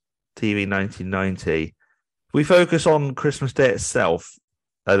Christmas TV 1990? We focus on Christmas Day itself.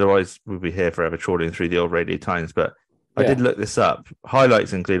 Otherwise, we'll be here forever trawling through the old Radio Times. But I did look this up.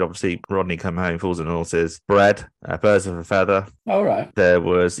 Highlights include, obviously, Rodney Come Home, Fools and Horses, Bread, Birds of a Feather. All right. There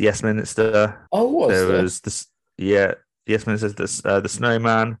was Yes Minister. Oh, there was this. Yeah, Yes Minister's the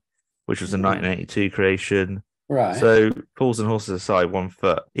Snowman, which was a 1982 creation. Right. So, Fools and Horses aside, 1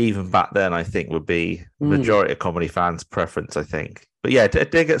 foot, even back then, I think would be majority of comedy fans' preference, I think. But yeah, I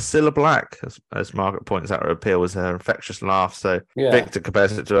did get Cilla Black, as Margaret points out, her appeal was her infectious laugh. So, Victor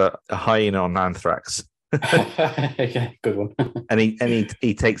compares it to a hyena on anthrax. Yeah, good one. and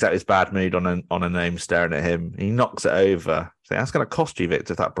he takes out his bad mood on a gnome staring at him. He knocks it over. So that's going to cost you,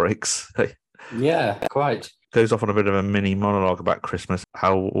 Victor, if that breaks. Yeah, quite. Goes off on a bit of a mini monologue about Christmas,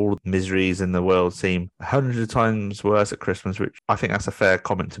 how all the miseries in the world seem 100 times worse at Christmas, which I think that's a fair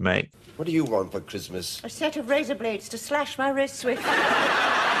comment to make. What do you want for Christmas? A set of razor blades to slash my wrists with.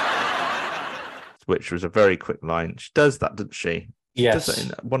 Which was a very quick line. She does that, doesn't she? Yes. Does it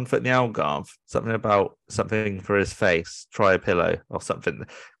in 1 foot in the Algarve. Something about something for his face. Try a pillow or something.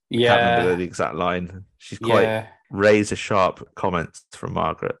 Yeah. Can't remember the exact line. She's quite razor sharp comments from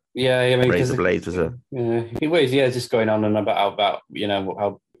Margaret. Yeah, I mean, razor blades was a. Yeah, it was. Yeah, just going on and about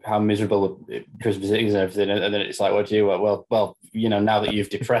how miserable Christmas is and everything, and then it's like, what do you? Well, now that you've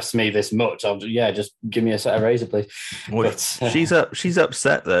depressed me this much, just give me a set of razor, please. Well, she's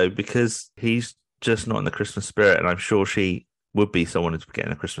upset though because he's just not in the Christmas spirit, and I'm sure she would be someone who's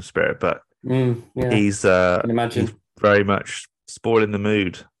getting a Christmas spirit, but he's very much spoiling the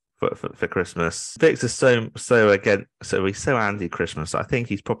mood for Christmas. Victor's so he's so anti-Christmas. I think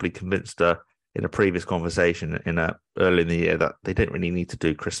he's probably convinced her in a previous conversation early in the year that they didn't really need to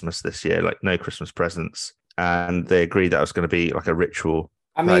do Christmas this year, like no Christmas presents, and they agreed that it was going to be like a ritual.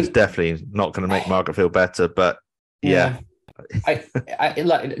 I mean, it's definitely not going to make Margaret feel better, but yeah. I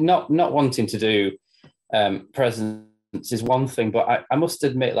like not wanting to do presents is one thing, but I must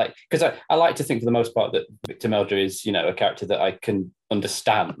admit, like, because I like to think for the most part that Victor Meldrew is, a character that I can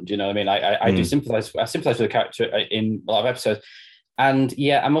understand. You know what I mean? I do sympathize. I sympathize with the character in a lot of episodes, and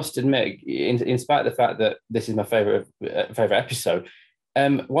I must admit, in spite of the fact that this is my favorite episode,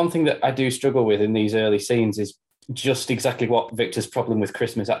 one thing that I do struggle with in these early scenes is just exactly what Victor's problem with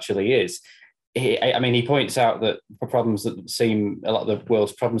Christmas actually is. He points out that the problems that seem a lot of the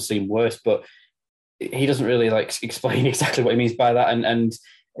world's problems seem worse, but he doesn't really explain exactly what he means by that. And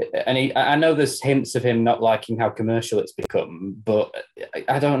I know there's hints of him not liking how commercial it's become, but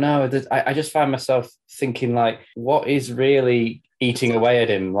I don't know. I just find myself thinking, what is really eating away at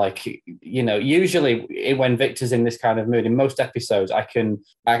him? Usually when Victor's in this kind of mood, in most episodes, I can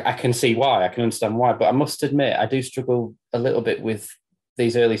see why, I can understand why, but I must admit, I do struggle a little bit with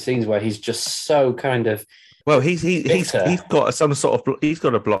these early scenes where he's just so kind of. Well, he's got some sort of, he's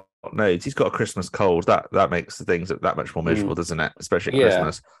got a blocked nose. He's got a Christmas cold. That makes the things that much more miserable, doesn't it? Especially at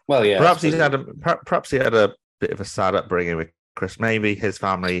Christmas. Well, yeah. Perhaps he had a bit of a sad upbringing with Chris. Maybe his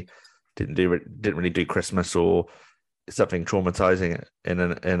family didn't really do Christmas, or something traumatizing in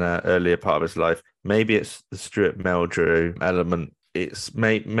an earlier part of his life. Maybe it's the Stuart Meldrew element. It's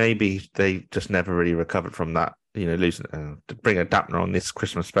maybe they just never really recovered from that. Losing to bring a dampener on this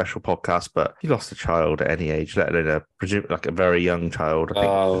Christmas special podcast, but he lost a child at any age, let alone a very young child.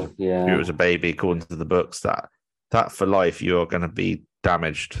 I think it was a baby, according to the books. That for life you are going to be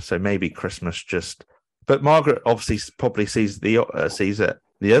damaged. So maybe Christmas just. But Margaret obviously probably sees it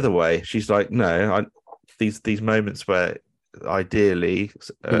the other way. She's like, no, these moments where ideally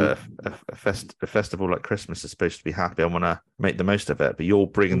a festival like Christmas is supposed to be happy. I want to make the most of it, but you're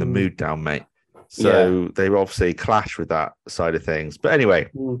bringing the mood down, mate. So they obviously clash with that side of things. But anyway,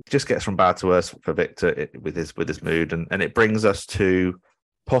 it just gets from bad to worse for Victor with his mood. And it brings us to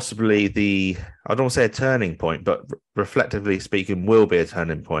possibly I don't want to say a turning point, but reflectively speaking, will be a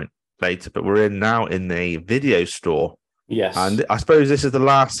turning point later. But we're now in the video store. Yes. And I suppose this is the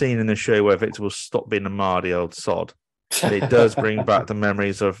last scene in the show where Victor will stop being a mardy old sod. And it does bring back the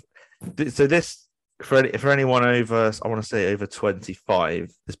memories of. So this for anyone over, I want to say over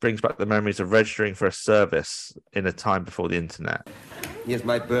 25, this brings back the memories of registering for a service in a time before the internet. Here's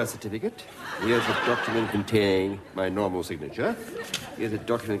my birth certificate. Here's a document containing my normal signature. Here's a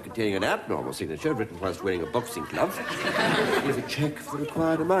document containing an abnormal signature written whilst wearing a boxing glove. Here's a cheque for the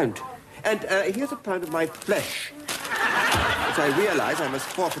required amount. And here's a pound of my flesh, which I realise I must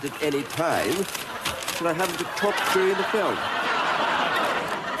forfeit at any time, so I haven't to talk during the film.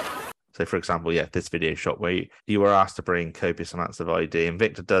 So, for example, this video shot where you were asked to bring copious amounts of ID, and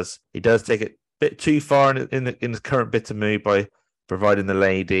Victor does take it a bit too far in his current bitter mood by providing the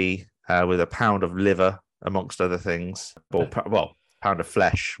lady with a pound of liver, amongst other things. Well, pound of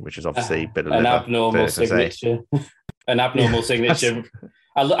flesh, which is obviously a bit of liver. An abnormal signature. An abnormal signature.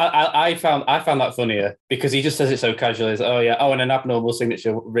 I found that funnier because he just says it so casually. As, and an abnormal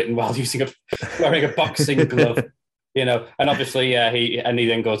signature written while wearing a boxing glove. You know, and obviously, he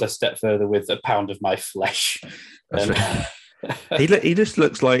then goes a step further with a pound of my flesh. He just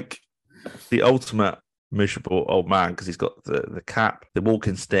looks like the ultimate miserable old man because he's got the cap, the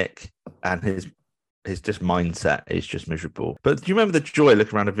walking stick, and his just mindset is just miserable. But do you remember the joy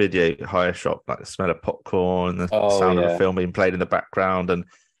looking around a video hire shop, like the smell of popcorn, the sound of the film being played in the background, and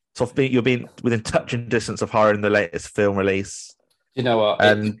you're being within touching distance of hiring the latest film release? You know what?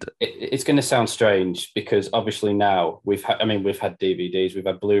 And it's going to sound strange because obviously now we've had DVDs, we've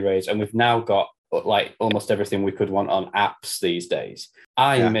had Blu-rays, and we've now got like almost everything we could want on apps these days.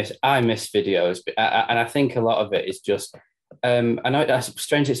 I miss videos, and I think a lot of it is just. I know that's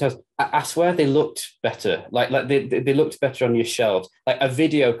strange. It says I swear they looked better. Like they looked better on your shelves. Like a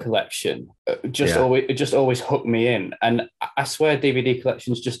video collection always hooked me in. And I swear DVD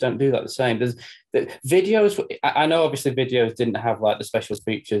collections just don't do that the same. There's the videos. I know obviously videos didn't have like the special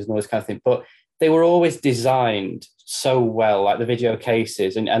features and all this kind of thing, but they were always designed so well, like the video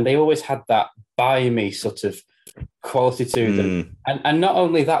cases, and they always had that buy me sort of quality to them. And not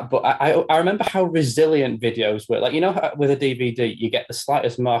only that, but I remember how resilient videos were. Like, you know, how with a DVD, you get the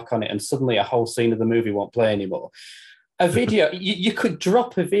slightest mark on it and suddenly a whole scene of the movie won't play anymore. A video, you could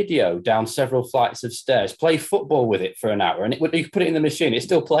drop a video down several flights of stairs, play football with it for an hour, and you could put it in the machine. It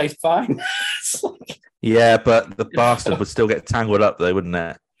still plays fine. Yeah, but the bastard would still get tangled up though, wouldn't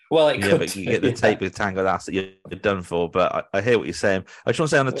it? Well, it could. But you get the tape with tangled ass that you're done for. But I hear what you're saying. I just want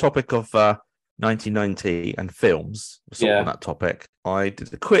to say on the topic of 1990 and films, on that topic, I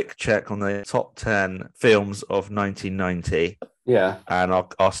did a quick check on the top 10 films of 1990. Yeah. And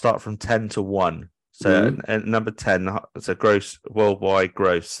I'll start from 10 to 1. So at number 10, it's a gross, worldwide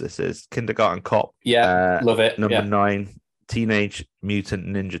gross. This is Kindergarten Cop. Yeah, love it. Number 9, Teenage Mutant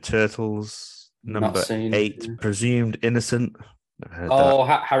Ninja Turtles. Number 8, Presumed Innocent.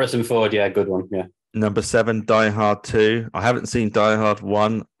 Harrison Ford, yeah, good one, yeah. Number 7, Die Hard 2. I haven't seen Die Hard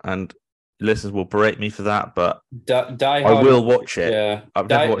 1, and listeners will berate me for that, but Die Hard, I will watch it. Yeah, I've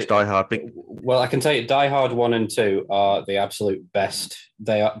never watched Die Hard. Well, I can tell you, Die Hard 1 and 2 are the absolute best.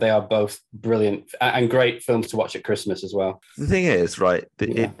 They are both brilliant and great films to watch at Christmas as well. The thing is, right,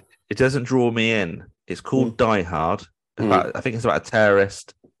 it doesn't draw me in. It's called Die Hard. I think it's about a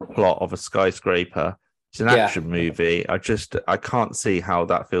terrorist plot of a skyscraper. It's an action movie. I can't see how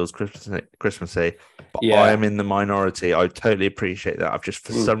that feels Christmassy. But I am in the minority. I totally appreciate that. I've just,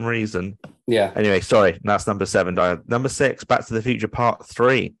 for some reason. Yeah. Anyway, sorry. That's number 7. Number 6, Back to the Future Part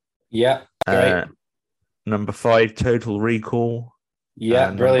 3. Yeah. Great. Number 5, Total Recall.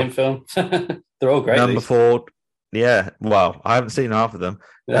 Yeah, brilliant film. They're all great. Number 4, well, I haven't seen half of them.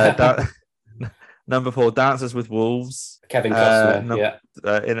 Number 4, Dances with Wolves. Kevin Costner.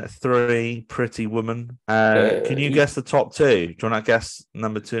 In at 3, Pretty Woman. Can you guess the top 2? Do you want to guess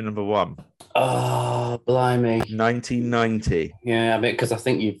number 2 and number 1? Oh, blimey. 1990. Yeah, I mean, because I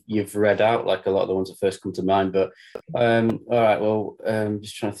think you've read out like a lot of the ones that first come to mind. But all right, well,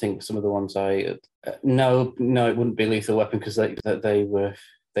 just trying to think some of the ones no, it wouldn't be Lethal Weapon because they were.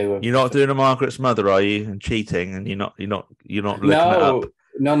 You're not doing a Margaret's Mother, are you? And cheating, and you're not looking it up.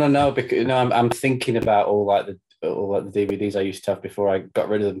 No, because I'm thinking about all the DVDs I used to have before I got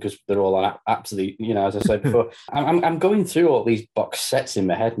rid of them because they're all on absolutely, as I said before. I'm going through all these box sets in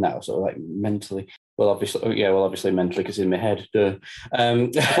my head now, sort of like mentally. Well, obviously mentally because in my head.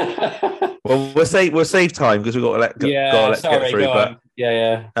 Well, we'll save time because we've got to let get through.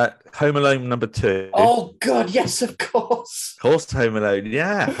 But Home Alone number 2. Oh God, yes, of course. Of course, Home Alone.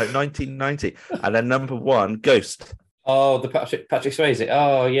 Yeah, 1990, and then number 1, Ghost. Oh, the Patrick Swayze.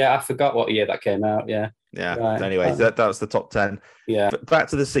 Oh yeah, I forgot what year that came out. Yeah. Yeah. Right. Anyway, that was the top 10. Yeah. But back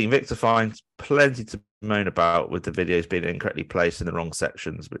to the scene. Victor finds plenty to moan about with the videos being incorrectly placed in the wrong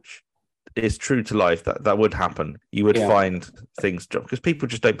sections, which is true to life, that would happen. You would Yeah. find things drop because people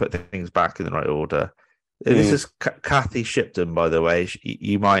just don't put things back in the right order. This is Kathy Shipton, by the way.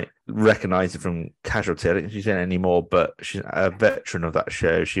 You might recognize it from Casualty. I don't think she's in it anymore, but she's a veteran of that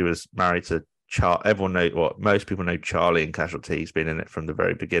show. She was married to everyone knows most people know Charlie in Casualty. He's been in it from the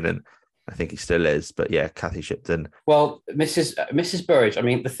very beginning. I think he still is, but yeah, Kathy Shipton. Well, Mrs. Burridge, I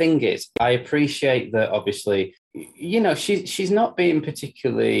mean, the thing is, I appreciate that. Obviously, she's not being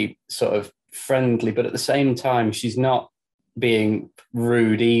particularly sort of friendly, but at the same time, she's not being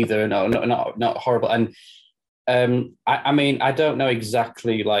rude either. No, not horrible. And I mean, I don't know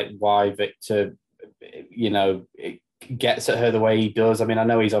exactly like why Victor, gets at her the way he does. I mean, I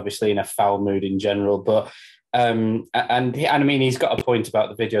know he's obviously in a foul mood in general, but I mean, he's got a point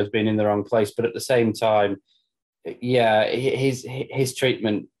about the videos being in the wrong place, but at the same time, yeah, his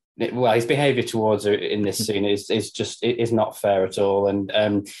treatment, well, his behaviour towards her in this scene is not fair at all.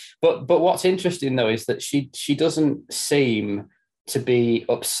 And but what's interesting though is that she doesn't seem to be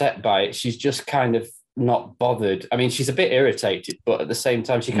upset by it. She's just kind of not bothered. I mean, she's a bit irritated, but at the same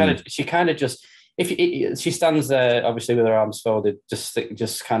time, she kind of just. She stands there, obviously with her arms folded,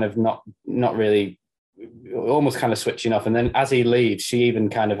 just kind of not really, almost kind of switching off. And then as he leaves, she even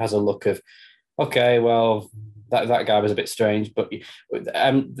kind of has a look of, okay, well, that guy was a bit strange. But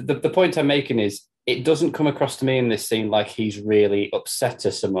the point I'm making is, it doesn't come across to me in this scene like he's really upset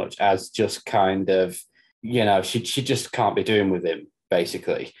her so much as just kind of, she just can't be doing with him,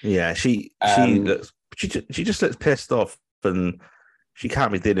 basically. Yeah, she just looks pissed off, and she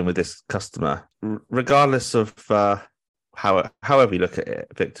can't be dealing with this customer, regardless of however you look at it.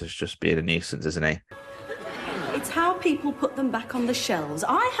 Victor's just being a nuisance, isn't he? It's how people put them back on the shelves.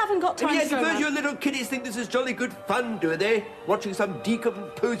 I haven't got time I to throw suppose my- your little kiddies think this is jolly good fun, do they? Watching some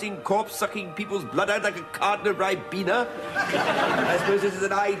decomposing corpse sucking people's blood out like a carton of Ribena? I suppose this is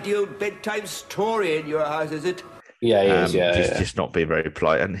an ideal bedtime story in your house, is it? Yeah, he is, just not being very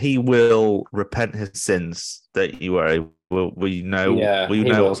polite, and he will repent his sins. That you worry. We know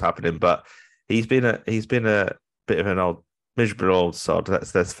what's happening, but he's been a bit of an miserable old sod.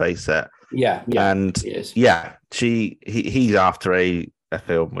 Let's face it. Yeah, and yeah, he's after a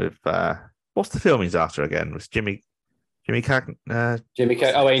film with what's the film he's after again? Was Jimmy Cag?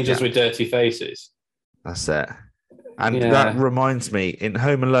 Angels with Dirty Faces. That's it. And that reminds me, in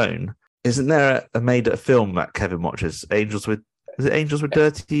Home Alone, isn't there a made-up film that Kevin watches? Angels with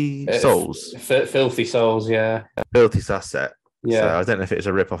Dirty Souls? Filthy Souls, yeah. Filthy Sunset. Yeah. So I don't know if it's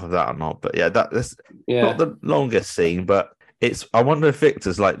a rip-off of that or not, but yeah, that's not the longest scene, but I wonder if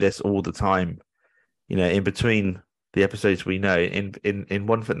Victor's like this all the time, in between the episodes we know, in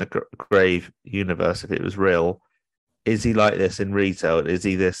One Foot in the Grave universe, if it was real, is he like this in retail? Is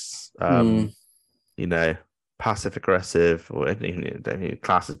he this, passive aggressive, or even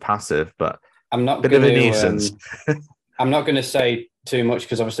class as passive, but I'm not bit of a nuisance. I'm not going to say too much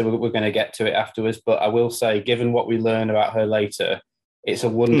because obviously we're going to get to it afterwards. But I will say, given what we learn about her later, it's a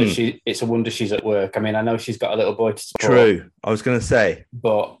wonder she's at work. I mean, I know she's got a little boy to support. True, I was going to say,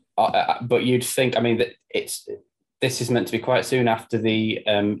 but you'd think. I mean, that this is meant to be quite soon after the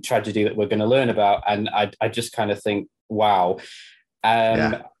tragedy that we're going to learn about, and I just kind of think, wow.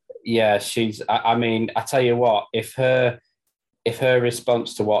 Yeah, she's. I mean, I tell you what, if her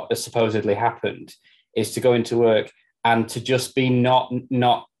response to what has supposedly happened is to go into work and to just be not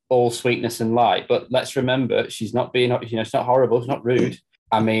all sweetness and light, but let's remember, she's not being, it's not horrible, it's not rude.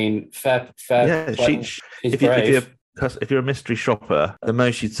 I mean, fair. Yeah, if you're a mystery shopper, the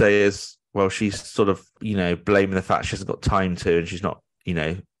most you'd say is, well, she's sort of, blaming the fact she hasn't got time to, and she's not,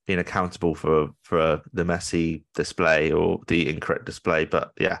 being accountable for the messy display or the incorrect display.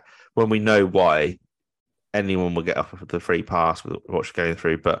 But yeah, when we know why, anyone will get off of the free pass with what she's going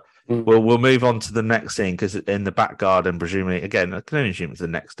through. But we'll move on to the next scene, because in the back garden, presumably, again, I can only assume it's the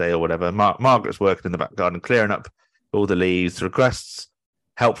next day or whatever, Margaret's working in the back garden, clearing up all the leaves, requests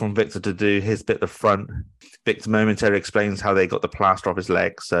help from Victor to do his bit of front. Victor momentarily explains how they got the plaster off his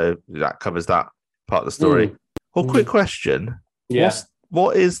leg, so that covers that part of the story. Quick question. Yeah.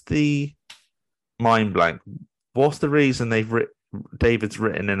 What is the mind blank? What's the reason David's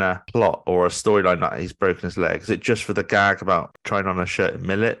written in a plot or a storyline that he's broken his leg? Is it just for the gag about trying on a shirt in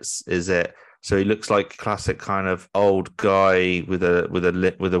millets? Is it so he looks like classic kind of old guy with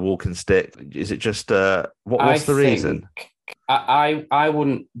a walking stick? Is it just what's the reason? I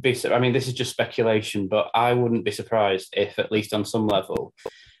wouldn't be. I mean, this is just speculation, but I wouldn't be surprised if, at least on some level,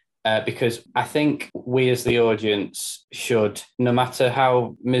 because I think we as the audience should, no matter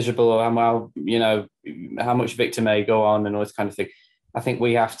how miserable or how much Victor may go on and all this kind of thing, I think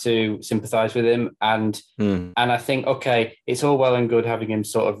we have to sympathise with him, and I think, okay, it's all well and good having him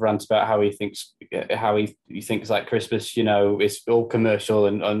sort of rant about how he thinks like Christmas, you know, it's all commercial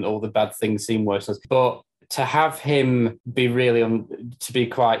and all the bad things seem worse. But to have him be really to be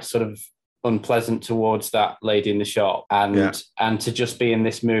quite sort of unpleasant towards that lady in the shop and to just be in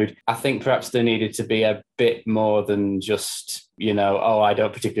this mood, I think perhaps there needed to be a bit more than just, you know, oh, I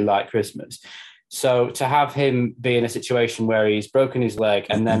don't particularly like Christmas. So to have him be in a situation where he's broken his leg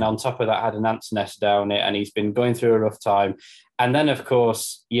and then on top of that had an ant's nest down it and he's been going through a rough time. And then, of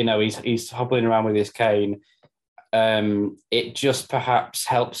course, you know, he's hobbling around with his cane. It just perhaps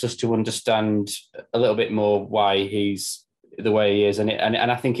helps us to understand a little bit more why he's the way he is. And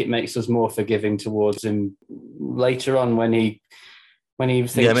I think it makes us more forgiving towards him later on when he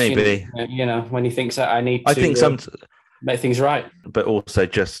thinks, maybe. You know, when he thinks that I need to make things right. But also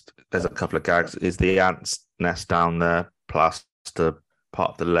just, there's a couple of gags, is the ant's nest down there, plaster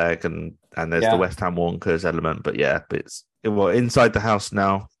part of the leg, and there's the West Ham Wonkers element. But it's inside the house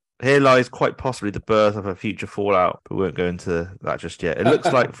now. Here lies quite possibly the birth of a future fallout, but we won't go into that just yet. It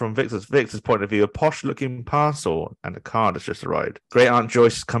looks like, from Victor's point of view, a posh-looking parcel and a card has just arrived. Great Aunt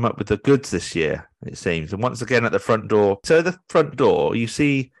Joyce has come up with the goods this year, it seems. And once again at the front door. So the front door, you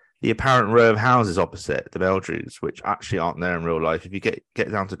see the apparent row of houses opposite the Meldrews, which actually aren't there in real life. If you get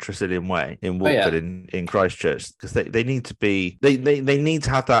down to Tresillian Way in Watford, in Christchurch, because they need to be, they need to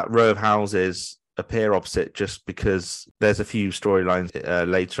have that row of houses appear opposite, just because there's a few storylines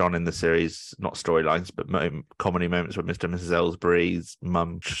later on in the series, not storylines, but comedy moments where Mr. and Mrs. Ellsbury's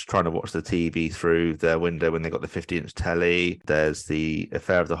mum just trying to watch the TV through their window when they got the 50-inch telly. There's the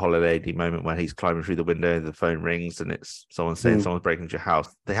Affair of the Hollow Lady moment when he's climbing through the window, the phone rings, and it's someone saying someone's breaking into your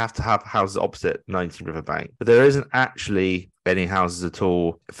house. They have to have houses opposite 19 Riverbank, but there isn't actually any houses at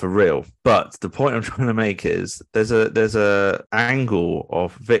all for real. But the point I'm trying to make is there's a angle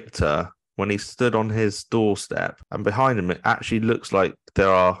of Victor when he stood on his doorstep, and behind him it actually looks like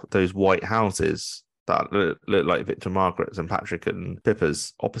there are those white houses that look like Victor Margaret's and Patrick and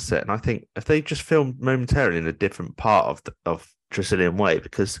Pippa's opposite. And I think if they just filmed momentarily in a different part of Tresillian Way,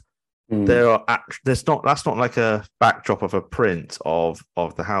 because that's not like a backdrop of a print of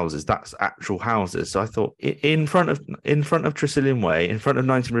the houses, that's actual houses. So I thought in front of Tresillian Way, in front of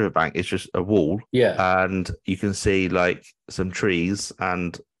 19 Riverbank, it's just a wall, and you can see like some trees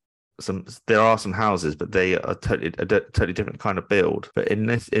and there are some houses, but they are totally different kind of build. But in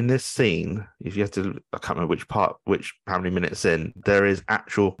this scene, if you have to, I can't remember how many minutes in, there is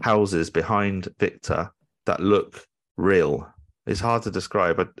actual houses behind Victor that look real. It's hard to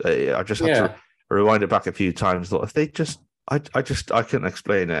describe. I just had to rewind it back a few times. Thought if they just, I couldn't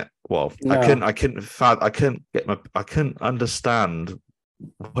explain it. Well, no. I couldn't understand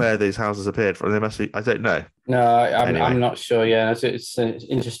where these houses appeared from. They must be, I don't know. No, I'm not sure. Yeah, it's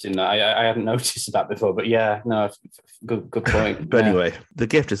interesting that I hadn't noticed that before. But yeah, no, good point. But anyway, the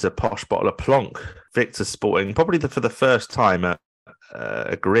gift is a posh bottle of Plonk. Victor's sporting probably for the first time a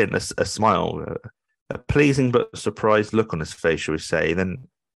grin, a smile, a pleasing but surprised look on his face, shall we say? Then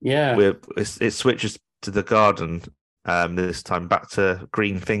it switches to the garden. This time back to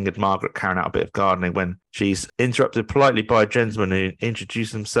green-fingered Margaret carrying out a bit of gardening when she's interrupted politely by a gentleman who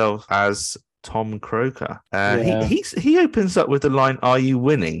introduced himself as Tom Croker. He opens up with the line, "Are you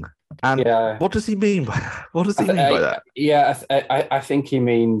winning?" And what does he mean by that? Yeah, I think he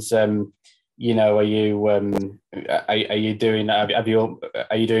means, you know, are you doing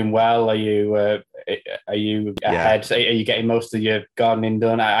well? Are you ahead? Are you getting most of your gardening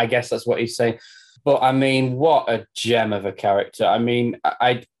done? I guess that's what he's saying. But I mean, what a gem of a character. I mean,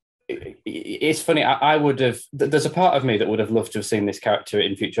 it's funny. I would have. There's a part of me that would have loved to have seen this character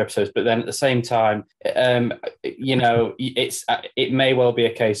in future episodes. But then at the same time, you know, it may well be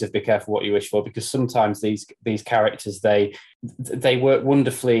a case of be careful what you wish for, because sometimes these characters they work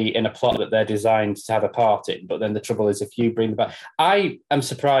wonderfully in a plot that they're designed to have a part in. But then the trouble is, if you bring them back, I am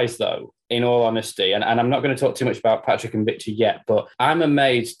surprised though, in all honesty, and I'm not going to talk too much about Patrick and Victor yet, but I'm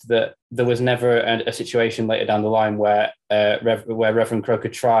amazed that there was never a situation later down the line where Reverend Croker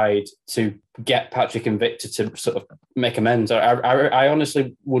tried to get Patrick and Victor to sort of make amends. I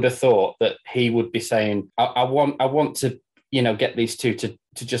honestly would have thought that he would be saying, I want to, you know, get these two to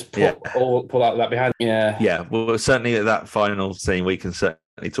just pull out that behind. Yeah. Well, certainly at that final scene, we can certainly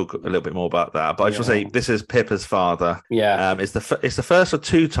talk a little bit more about that. But I just want to say, this is Pippa's father. Yeah. It's the first or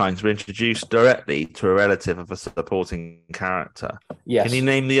two times we're introduced directly to a relative of a supporting character. Yes. Can you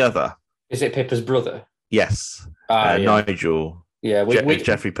name the other? Is it Pippa's brother? Yes. Nigel. Yeah,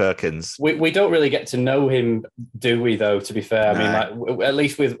 Jeffrey Perkins. We don't really get to know him, do we? Though, to be fair, I mean, like at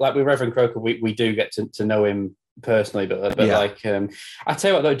least with Reverend Croker, we do get to know him personally, but Yeah. like, I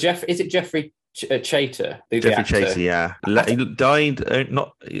tell you what though, is it Jeffrey Chater? The Jeffrey actor? Chater, yeah. He died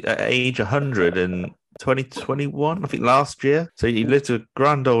not at age 100 in 2021, I think, last year. So he lived to a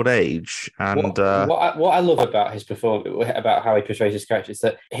grand old age. And what I love about his performance, about how he portrays his character, is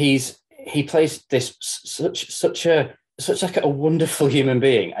that he plays this such like a wonderful human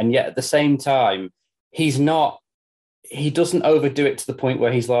being, and yet at the same time, he doesn't overdo it to the point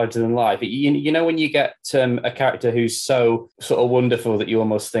where he's larger than life. You know, when you get a character who's so sort of wonderful that you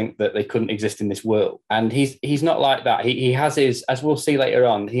almost think that they couldn't exist in this world. And he's not like that. He has his, as we'll see later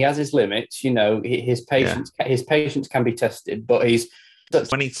on, he has his limits. You know, his patience can be tested, but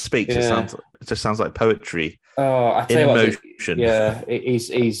when he speaks, it just sounds like poetry. Oh, I tell you what, motion. Yeah,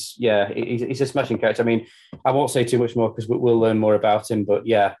 he's a smashing character. I mean, I won't say too much more because we'll learn more about him. But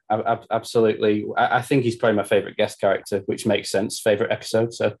yeah, absolutely. I think he's probably my favourite guest character, which makes sense. Favourite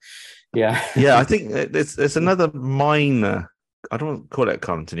episode. So yeah, yeah. I think there's another minor. I don't want to call it a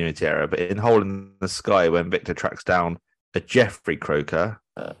continuity error, but in Hole in the Sky, when Victor tracks down a Jeffrey Croker,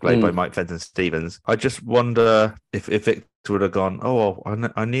 played by Mike Fenton Stevens, I just wonder if Victor would have gone, oh, well,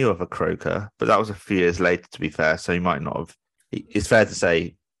 I knew of a Croker, but that was a few years later, to be fair, so he might not have. It's fair to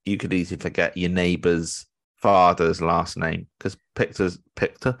say you could easily forget your neighbour's father's last name, because Pippa's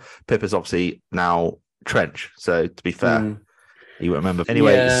obviously now Trench, so to be fair, you won't remember.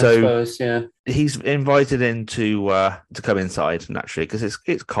 Anyway, yeah, so I suppose, he's invited in to come inside, naturally, because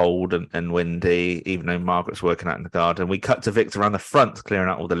it's cold and windy, even though Margaret's working out in the garden. We cut to Victor around the front, clearing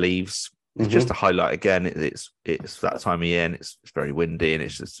out all the leaves. Just to highlight again, it's that time of year and it's very windy and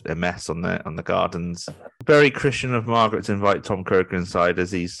it's just a mess on the gardens. Very Christian of Margaret to invite Tom Croker inside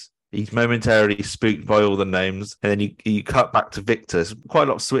as he's momentarily spooked by all the gnomes, and then you cut back to Victor. Quite a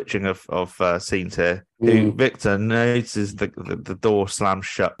lot of switching of scenes here. Victor notices the door slams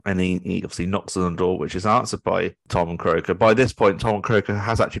shut, and he obviously knocks on the door, which is answered by Tom Croker. By this point, Tom Croker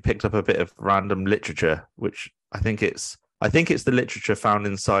has actually picked up a bit of random literature, which I think it's the literature found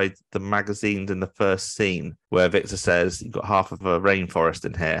inside the magazines in the first scene, where Victor says you've got half of a rainforest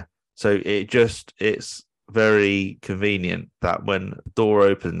in here. So it's very convenient that when the door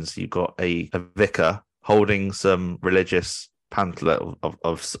opens, you've got a vicar holding some religious pamphlet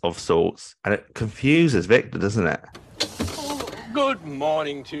of sorts, and it confuses Victor, doesn't it? Oh, good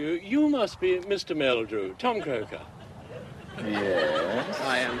morning to you. You must be Mr. Meldrew, Tom Croker. Yes?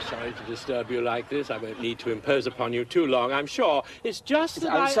 I am sorry to disturb you like this. I won't need to impose upon you too long, I'm sure. It's just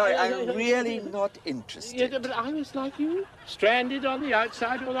that I'm sorry, I'm really not interested. Yeah, but I was like you, stranded on the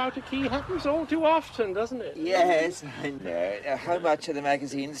outside without a key. Happens all too often, doesn't it? Yes, I know. How much are the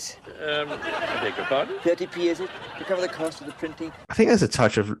magazines? I beg your pardon? 30p, is it? To cover the cost of the printing? I think there's a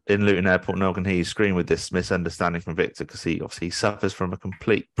touch of in Luton Airport, Milton Keynes screen with this misunderstanding from Victor, because he obviously suffers from a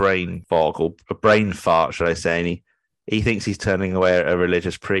complete brain fog, or a brain fart, should I say, and he thinks he's turning away a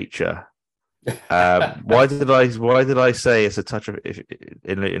religious preacher. Why did I say it's a touch of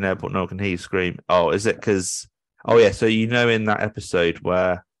in Luton Airport, Milton Keynes scream? Oh, is it because? Oh yeah, so in that episode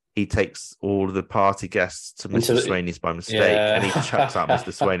where he takes all of the party guests to Mr. Swaney's by mistake, and he chucks out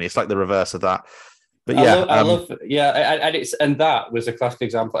Mr. Swaney. It's like the reverse of that. But yeah, I love and that was a classic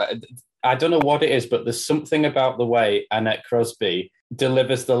example. I don't know what it is, but there's something about the way Annette Crosby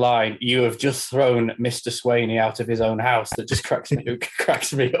delivers the line, "You have just thrown Mr. Swaney out of his own house," that just cracks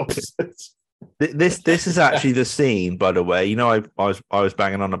me up. This is actually the scene, by the way. You know, I was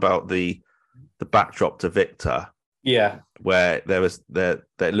banging on about the backdrop to Victor. Yeah, where there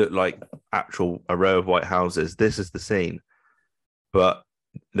looked like a row of white houses. This is the scene, but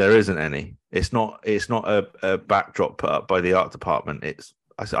there isn't any. It's not a backdrop put up by the art department.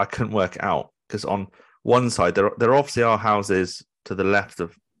 I couldn't work it out, because on one side there obviously are houses to the left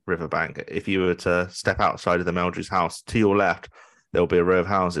of Riverbank. If you were to step outside of the Meldrews' house, to your left there'll be a row of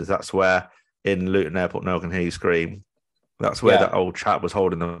houses. That's where in Luton Airport, no one can hear you scream. That's where that old chap was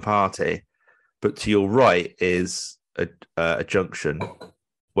holding the party. But to your right is a junction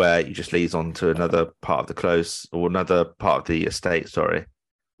where it just leads on to another part of the close, or another part of the estate. Sorry.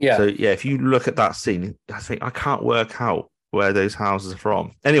 Yeah. So yeah, if you look at that scene, I can't work out where those houses are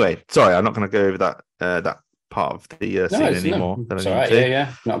from. Anyway, sorry, I'm not going to go over that part of the scene anymore. It's all right.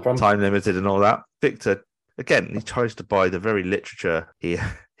 Yeah, not a problem. Time limited and all that. Victor, again, he tries to buy the very literature he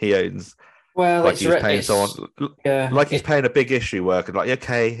owns. Well, like he's paying someone, like he's paying a big issue worker. Like,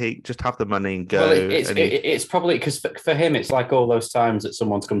 okay, he just have the money and go. Well, it's probably because for him, it's like all those times that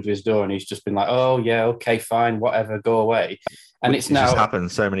someone's come to his door and he's just been like, "Oh yeah, okay, fine, whatever, go away." And it's now just happened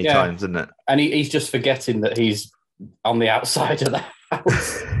so many times, isn't it? And he's just forgetting that he's on the outside of the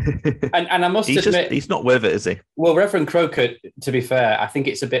and I must admit, he's not with it, is he? Well, Reverend Croker, to be fair, I think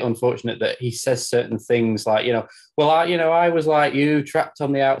it's a bit unfortunate that he says certain things like, I was like you, trapped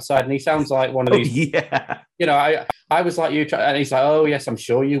on the outside, and he sounds like one of these. I was like you, and he's like, oh yes, I'm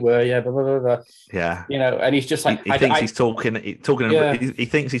sure you were, yeah, blah blah blah. Blah. Yeah, and he's just like he thinks he's talking. He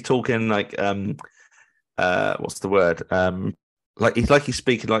thinks he's talking like what's the word? He's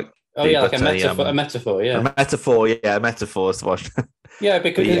speaking like. Oh yeah, like a metaphor, yeah. A metaphor. Yeah,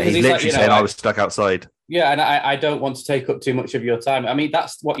 because he's literally saying I was stuck outside. Yeah, and I don't want to take up too much of your time. I mean,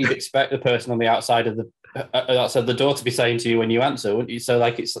 that's what you'd expect the person on the outside of the door to be saying to you when you answer, wouldn't you? So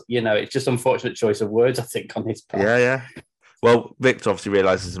it's just unfortunate choice of words, I think, on his part. Yeah. Well, Victor obviously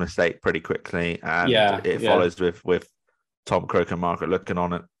realizes his mistake pretty quickly, and it follows with Tom Croker and Margaret looking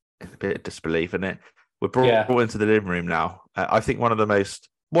on it in a bit of disbelief, and we're brought into the living room now. I think one of the most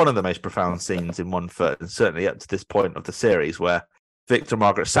profound scenes in One Foot, and certainly up to this point of the series, where Victor and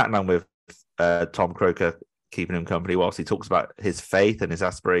Margaret sat down with Tom Croker, keeping him company whilst he talks about his faith and his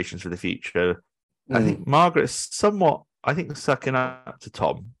aspirations for the future. I think Margaret's somewhat, sucking up to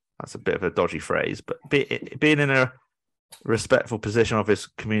Tom. That's a bit of a dodgy phrase, but being in a respectful position of his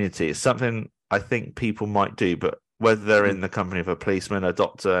community is something I think people might do, but whether they're in the company of a policeman, a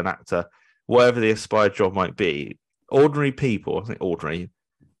doctor, an actor, whatever the aspired job might be, ordinary people,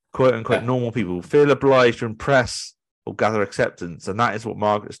 quote unquote normal people, feel obliged to impress or gather acceptance, and that is what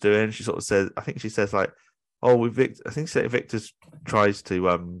Margaret's doing. She sort of says, Victor tries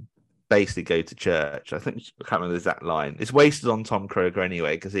to basically go to church. I can't remember the exact line. It's wasted on Tom Croker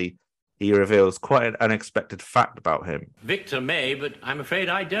anyway, because he reveals quite an unexpected fact about him. Victor may, but I'm afraid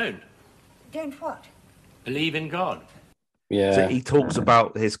I don't. Don't what? Believe in God. Yeah. So he talks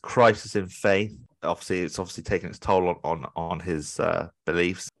about his crisis in faith. It's obviously taken its toll on his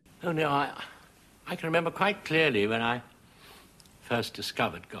beliefs. Oh no, I can remember quite clearly when I first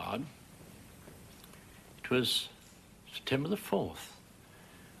discovered God. It was September the 4th,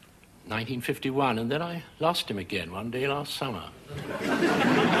 1951, and then I lost him again one day last summer.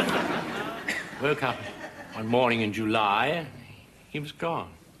 Woke up one morning in July, he was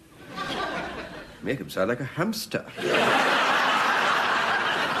gone. Make him sound like a hamster.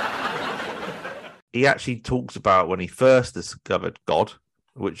 He actually talks about when he first discovered God,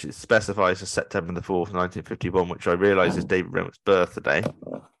 which specifies as September the 4th, 1951, which I realise is David Renwick's birthday.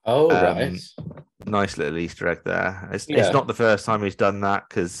 Oh, right. Nice little Easter egg there. It's not the first time he's done that,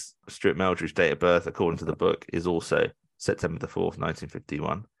 because Stuart Meldrew's date of birth, according to the book, is also September the 4th,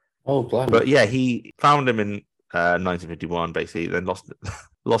 1951. Oh, blimey. But yeah, he found him in 1951, basically, then lost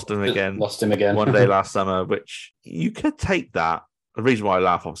him again. Lost him again. One day last summer, which you could take that. The reason why I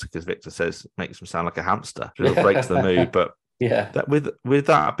laugh, obviously, because Victor says makes him sound like a hamster. It breaks the mood, but that with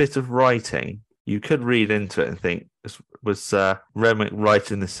that bit of writing, you could read into it and think, was Renwick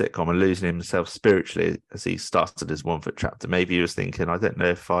writing the sitcom and losing himself spiritually as he started his One Foot chapter? Maybe he was thinking, I don't know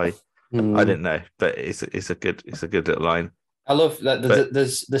if I didn't know, but it's a good little line. I love that.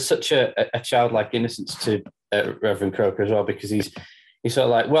 There's such a childlike innocence to Reverend Croker as well, because he's sort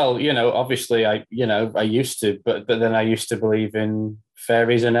of like, well, obviously I used to, but then I used to believe in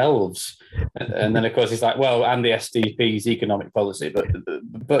fairies and elves, and then of course he's like, well, and the SDP's economic policy,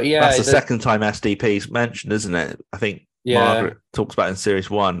 but yeah, that's the second time SDP's mentioned, isn't it? I think Margaret talks about it in series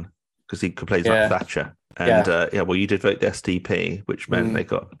 1, because he complains about Thatcher. And well, you did vote the SDP, which meant they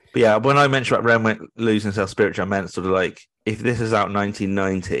got. But yeah, when I mentioned about Renwick losing himself spiritually, I meant sort of like, if this is out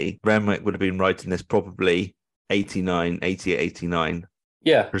 1990, Renwick would have been writing this probably 88, 89.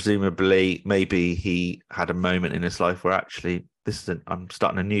 Yeah. Presumably, maybe he had a moment in his life where actually I'm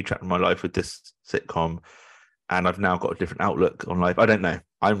starting a new chapter in my life with this sitcom, and I've now got a different outlook on life. I don't know.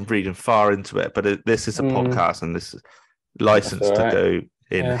 I'm reading far into it, but this is a podcast, and this is licensed to go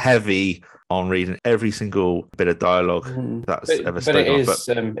in heavy on reading every single bit of dialogue that's ever spoken. But it is,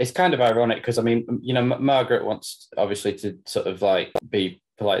 it's kind of ironic, because I mean, Margaret wants obviously to sort of like be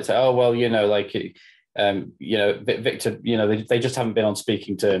polite and say, oh well, Victor, they just haven't been on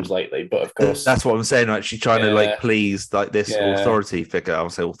speaking terms lately. But of course, that's what I'm saying. Like, she's trying to like please like this authority figure. I'll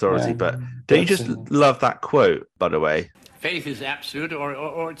say authority, but don't you just love that quote? By the way, faith is absolute,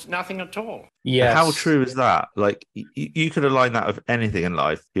 or it's nothing at all. Yeah, how true is that? Like, you could align that with anything in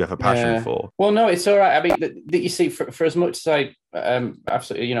life you have a passion for. Well, no, it's all right. I mean, that you see, for as much as I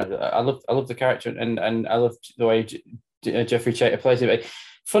absolutely, I love the character, and I love the way Geoffrey Chater plays it.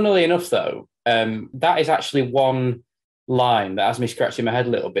 Funnily enough, though, that is actually one line that has me scratching my head a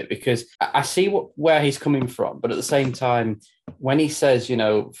little bit, because I see where he's coming from, but at the same time, when he says,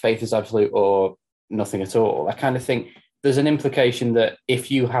 faith is absolute or nothing at all, I kind of think there's an implication that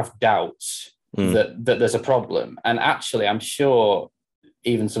if you have doubts, that there's a problem. And actually, I'm sure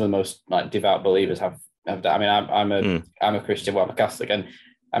even some of the most like devout believers have that. I mean, I'm a Christian, well, I'm a Catholic, and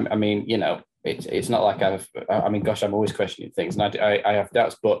I mean, you know, it's not like I'm always questioning things, and I have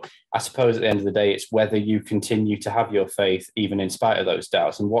doubts, but I suppose at the end of the day, it's whether you continue to have your faith even in spite of those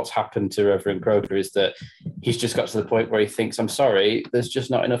doubts. And what's happened to Reverend Croker is that he's just got to the point where he thinks, I'm sorry, there's just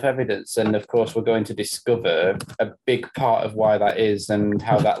not enough evidence. And of course, we're going to discover a big part of why that is and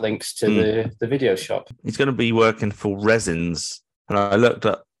how that links to the video shop. He's going to be working for Resins, and I looked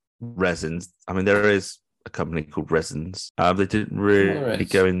up Resins. I mean, there is a company called Resins. They didn't really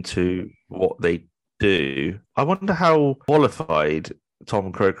go into what they do. I wonder how qualified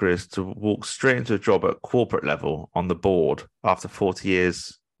Tom Croker is to walk straight into a job at corporate level on the board after 40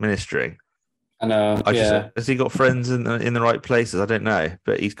 years ministering. I know. Has he got friends in the right places? I don't know,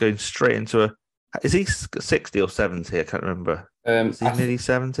 but he's going straight into a. Is he 60 or 70? I can't remember. Is he nearly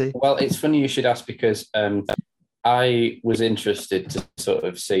 70? Well, it's funny you should ask, because I was interested to sort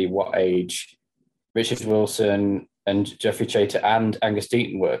of see what age Richard Wilson and Geoffrey Chater and Angus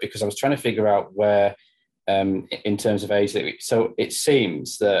Deaton were, because I was trying to figure out where, in terms of age. So it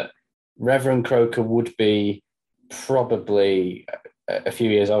seems that Reverend Croker would be probably a few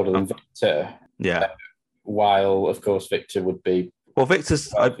years older than Victor. Yeah. While, of course, Victor would be... Well,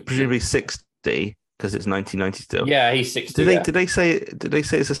 Victor's presumably 60 because it's 1990 still. Yeah, he's 60. Did they say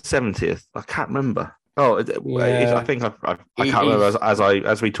it's a 70th? I can't remember. Oh, yeah. I think I can't remember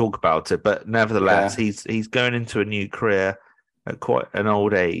as we talk about it, but nevertheless, he's going into a new career at quite an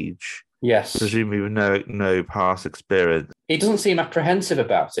old age. Yes, presumably with no past experience. He doesn't seem apprehensive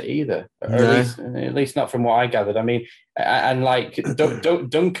about it either, or at least not from what I gathered. I mean, and like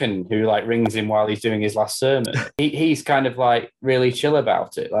Duncan, who like rings him while he's doing his last sermon, he's kind of like really chill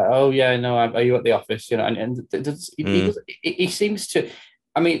about it. Like, oh yeah, no, are you at the office? You know, and he seems to.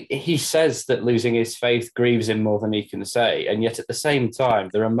 I mean, he says that losing his faith grieves him more than he can say. And yet at the same time,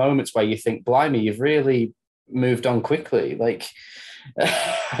 there are moments where you think, blimey, you've really moved on quickly. Like,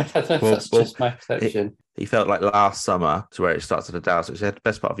 I don't know if that's just my perception. He felt like last summer to where it started to doubt. So he had the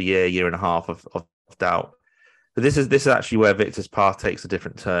best part of a year and a half of doubt. But this is actually where Victor's path takes a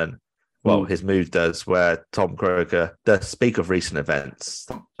different turn. Well, his move does, where Tom Croker does speak of recent events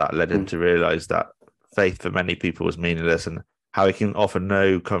that led him to realise that faith for many people was meaningless, and how he can offer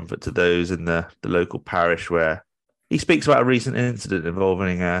no comfort to those in the local parish, where he speaks about a recent incident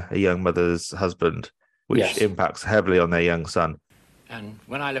involving a young mother's husband, which impacts heavily on their young son. And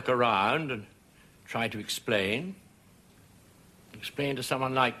when I look around and try to explain to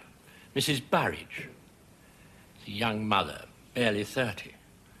someone like Mrs. Burridge, the young mother, barely 30,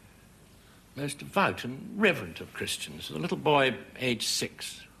 most devout and reverent of Christians, with a little boy aged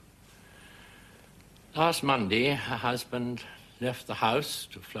 6. Last Monday, her husband left the house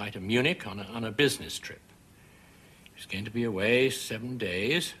to fly to Munich on a business trip. He was going to be away 7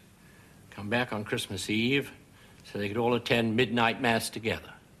 days, come back on Christmas Eve, so they could all attend midnight mass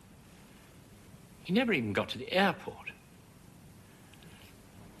together. He never even got to the airport.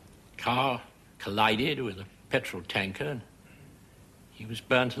 Car collided with a petrol tanker, and he was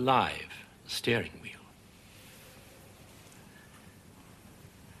burnt alive, the steering wheel.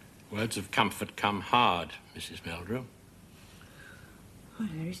 Words of comfort come hard, Mrs. Meldrew. Well,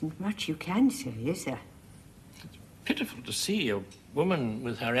 there isn't much you can say, is there? It's pitiful to see a woman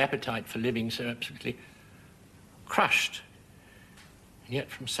with her appetite for living so absolutely crushed. And yet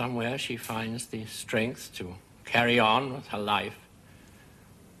from somewhere she finds the strength to carry on with her life,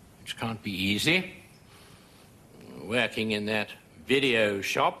 which can't be easy. Working in that video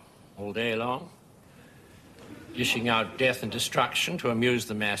shop all day long, dishing out death and destruction to amuse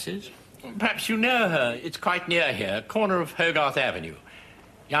the masses. Perhaps you know her. It's quite near here, corner of Hogarth Avenue.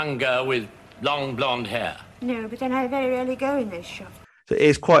 Young girl with long blonde hair. No, but then I very rarely go in those shops. So it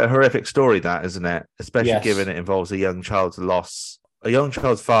is quite a horrific story, that, isn't it? Especially given it involves a young child's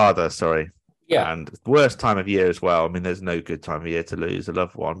father, sorry. Yeah. And worst time of year as well. I mean, there's no good time of year to lose a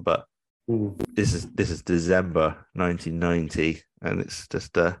loved one, but this is December 1990, and it's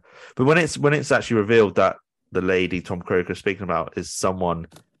just but when it's actually revealed that the lady Tom Croker is speaking about is someone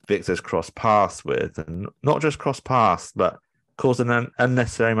Victor's crossed paths with, and not just crossed paths, but caused an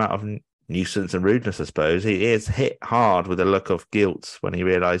unnecessary amount of nuisance and rudeness, I suppose. He is hit hard with a look of guilt when he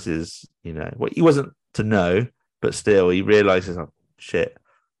realizes, what he wasn't to know, but still he realizes, oh shit,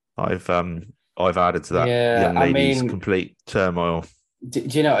 I've added to that young lady's complete turmoil. Do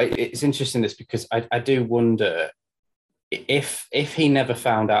you know, it's interesting this, because I do wonder if he never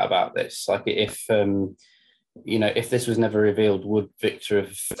found out about this, like if this was never revealed, would Victor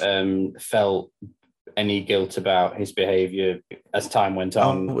have felt any guilt about his behaviour as time went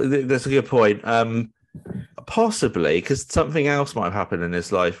on? That's a good point. Possibly, because something else might have happened in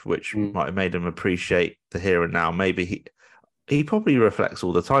his life which might have made him appreciate the here and now. Maybe he probably reflects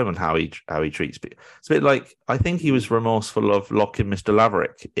all the time on how he treats people. It's a bit like, I think he was remorseful of locking Mr.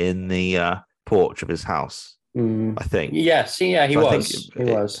 Laverick in the porch of his house. I think. Yes, yeah, he was. He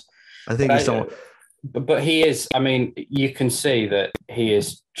was. I think he's someone. But he is. I mean, you can see that he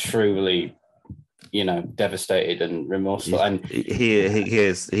is truly, devastated and remorseful. And he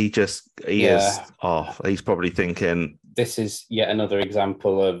is. He is. Oh, he's probably thinking, this is yet another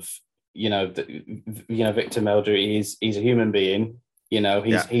example of, Victor Meldrew. He's a human being.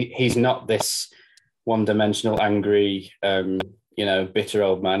 He's not this one-dimensional, angry, bitter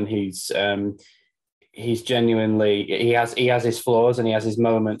old man. He's genuinely, he has his flaws and he has his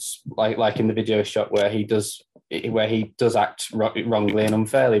moments, like in the video shot where he does act wrongly and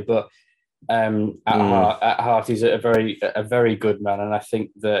unfairly, but at heart he's a very good man. And I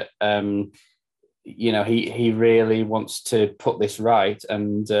think that he really wants to put this right,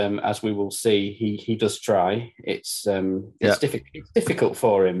 and as we will see, he does try. It's difficult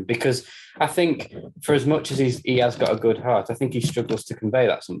for him, because I think for as much as he has got a good heart, I think he struggles to convey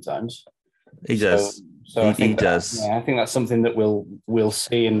that sometimes. He does. So I think I think that's something that we'll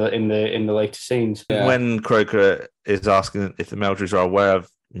see in the later scenes. Yeah. When Croker is asking if the Meldrews are aware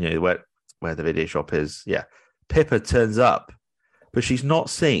of where the video shop is, Pippa turns up, but she's not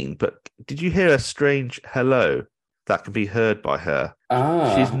seen. But did you hear a strange hello that can be heard by her?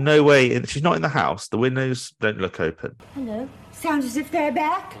 She's no way. She's not in the house. The windows don't look open. Hello. Sounds as if they're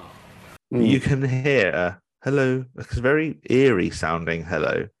back. You can hear a hello. It's a very eerie sounding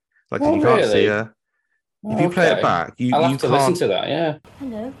hello. Like you can't see her. If you play it back, I'll have to listen to that. Yeah.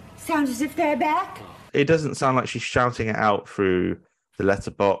 Hello. Sounds as if they're back. It doesn't sound like she's shouting it out through the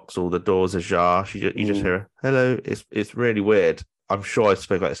letterbox or the doors ajar. You just hear hello. It's really weird. I'm sure I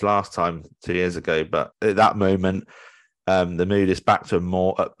spoke about this last time 2 years ago, but at that moment, the mood is back to a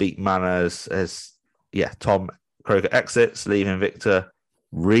more upbeat manner as Tom Croker exits, leaving Victor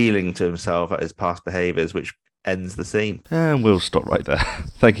reeling to himself at his past behaviours, which ends the scene. And we'll stop right there.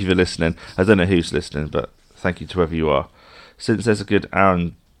 Thank you for listening. I don't know who's listening, but thank you to whoever you are. Since there's a good hour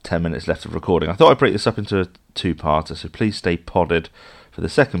and 10 minutes left of recording, I thought I'd break this up into a two-parter, so please stay podded for the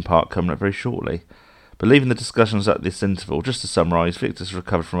second part coming up very shortly. But leaving the discussions at this interval, just to summarise, Victor's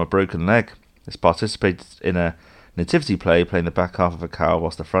recovered from a broken leg. He's participated in a nativity play, playing the back half of a cow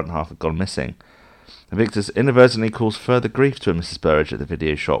whilst the front half had gone missing. And Victor's inadvertently caused further grief to Mrs. Burridge at the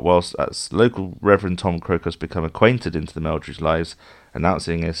video shot, whilst as local Reverend Tom Croker has become acquainted into the Meldrews' lives,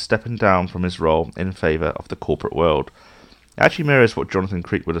 announcing his stepping down from his role in favour of the corporate world. It actually mirrors what Jonathan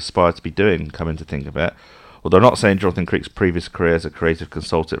Creek would aspire to be doing, coming to think of it. Although I'm not saying Jonathan Creek's previous career as a creative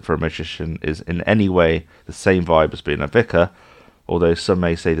consultant for a magician is in any way the same vibe as being a vicar, although some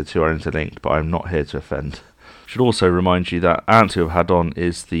may say the two are interlinked, but I'm not here to offend. Should also remind you that Ant, who I've had on,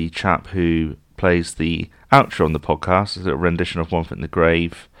 is the chap who plays the outro on the podcast, a little rendition of One Foot in the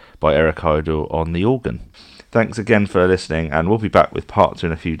Grave by Eric Idle on the organ. Thanks again for listening, and we'll be back with part 2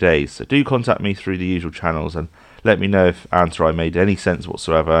 in a few days, so do contact me through the usual channels and let me know if Ant or I made any sense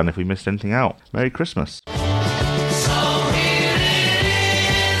whatsoever and if we missed anything out. Merry Christmas.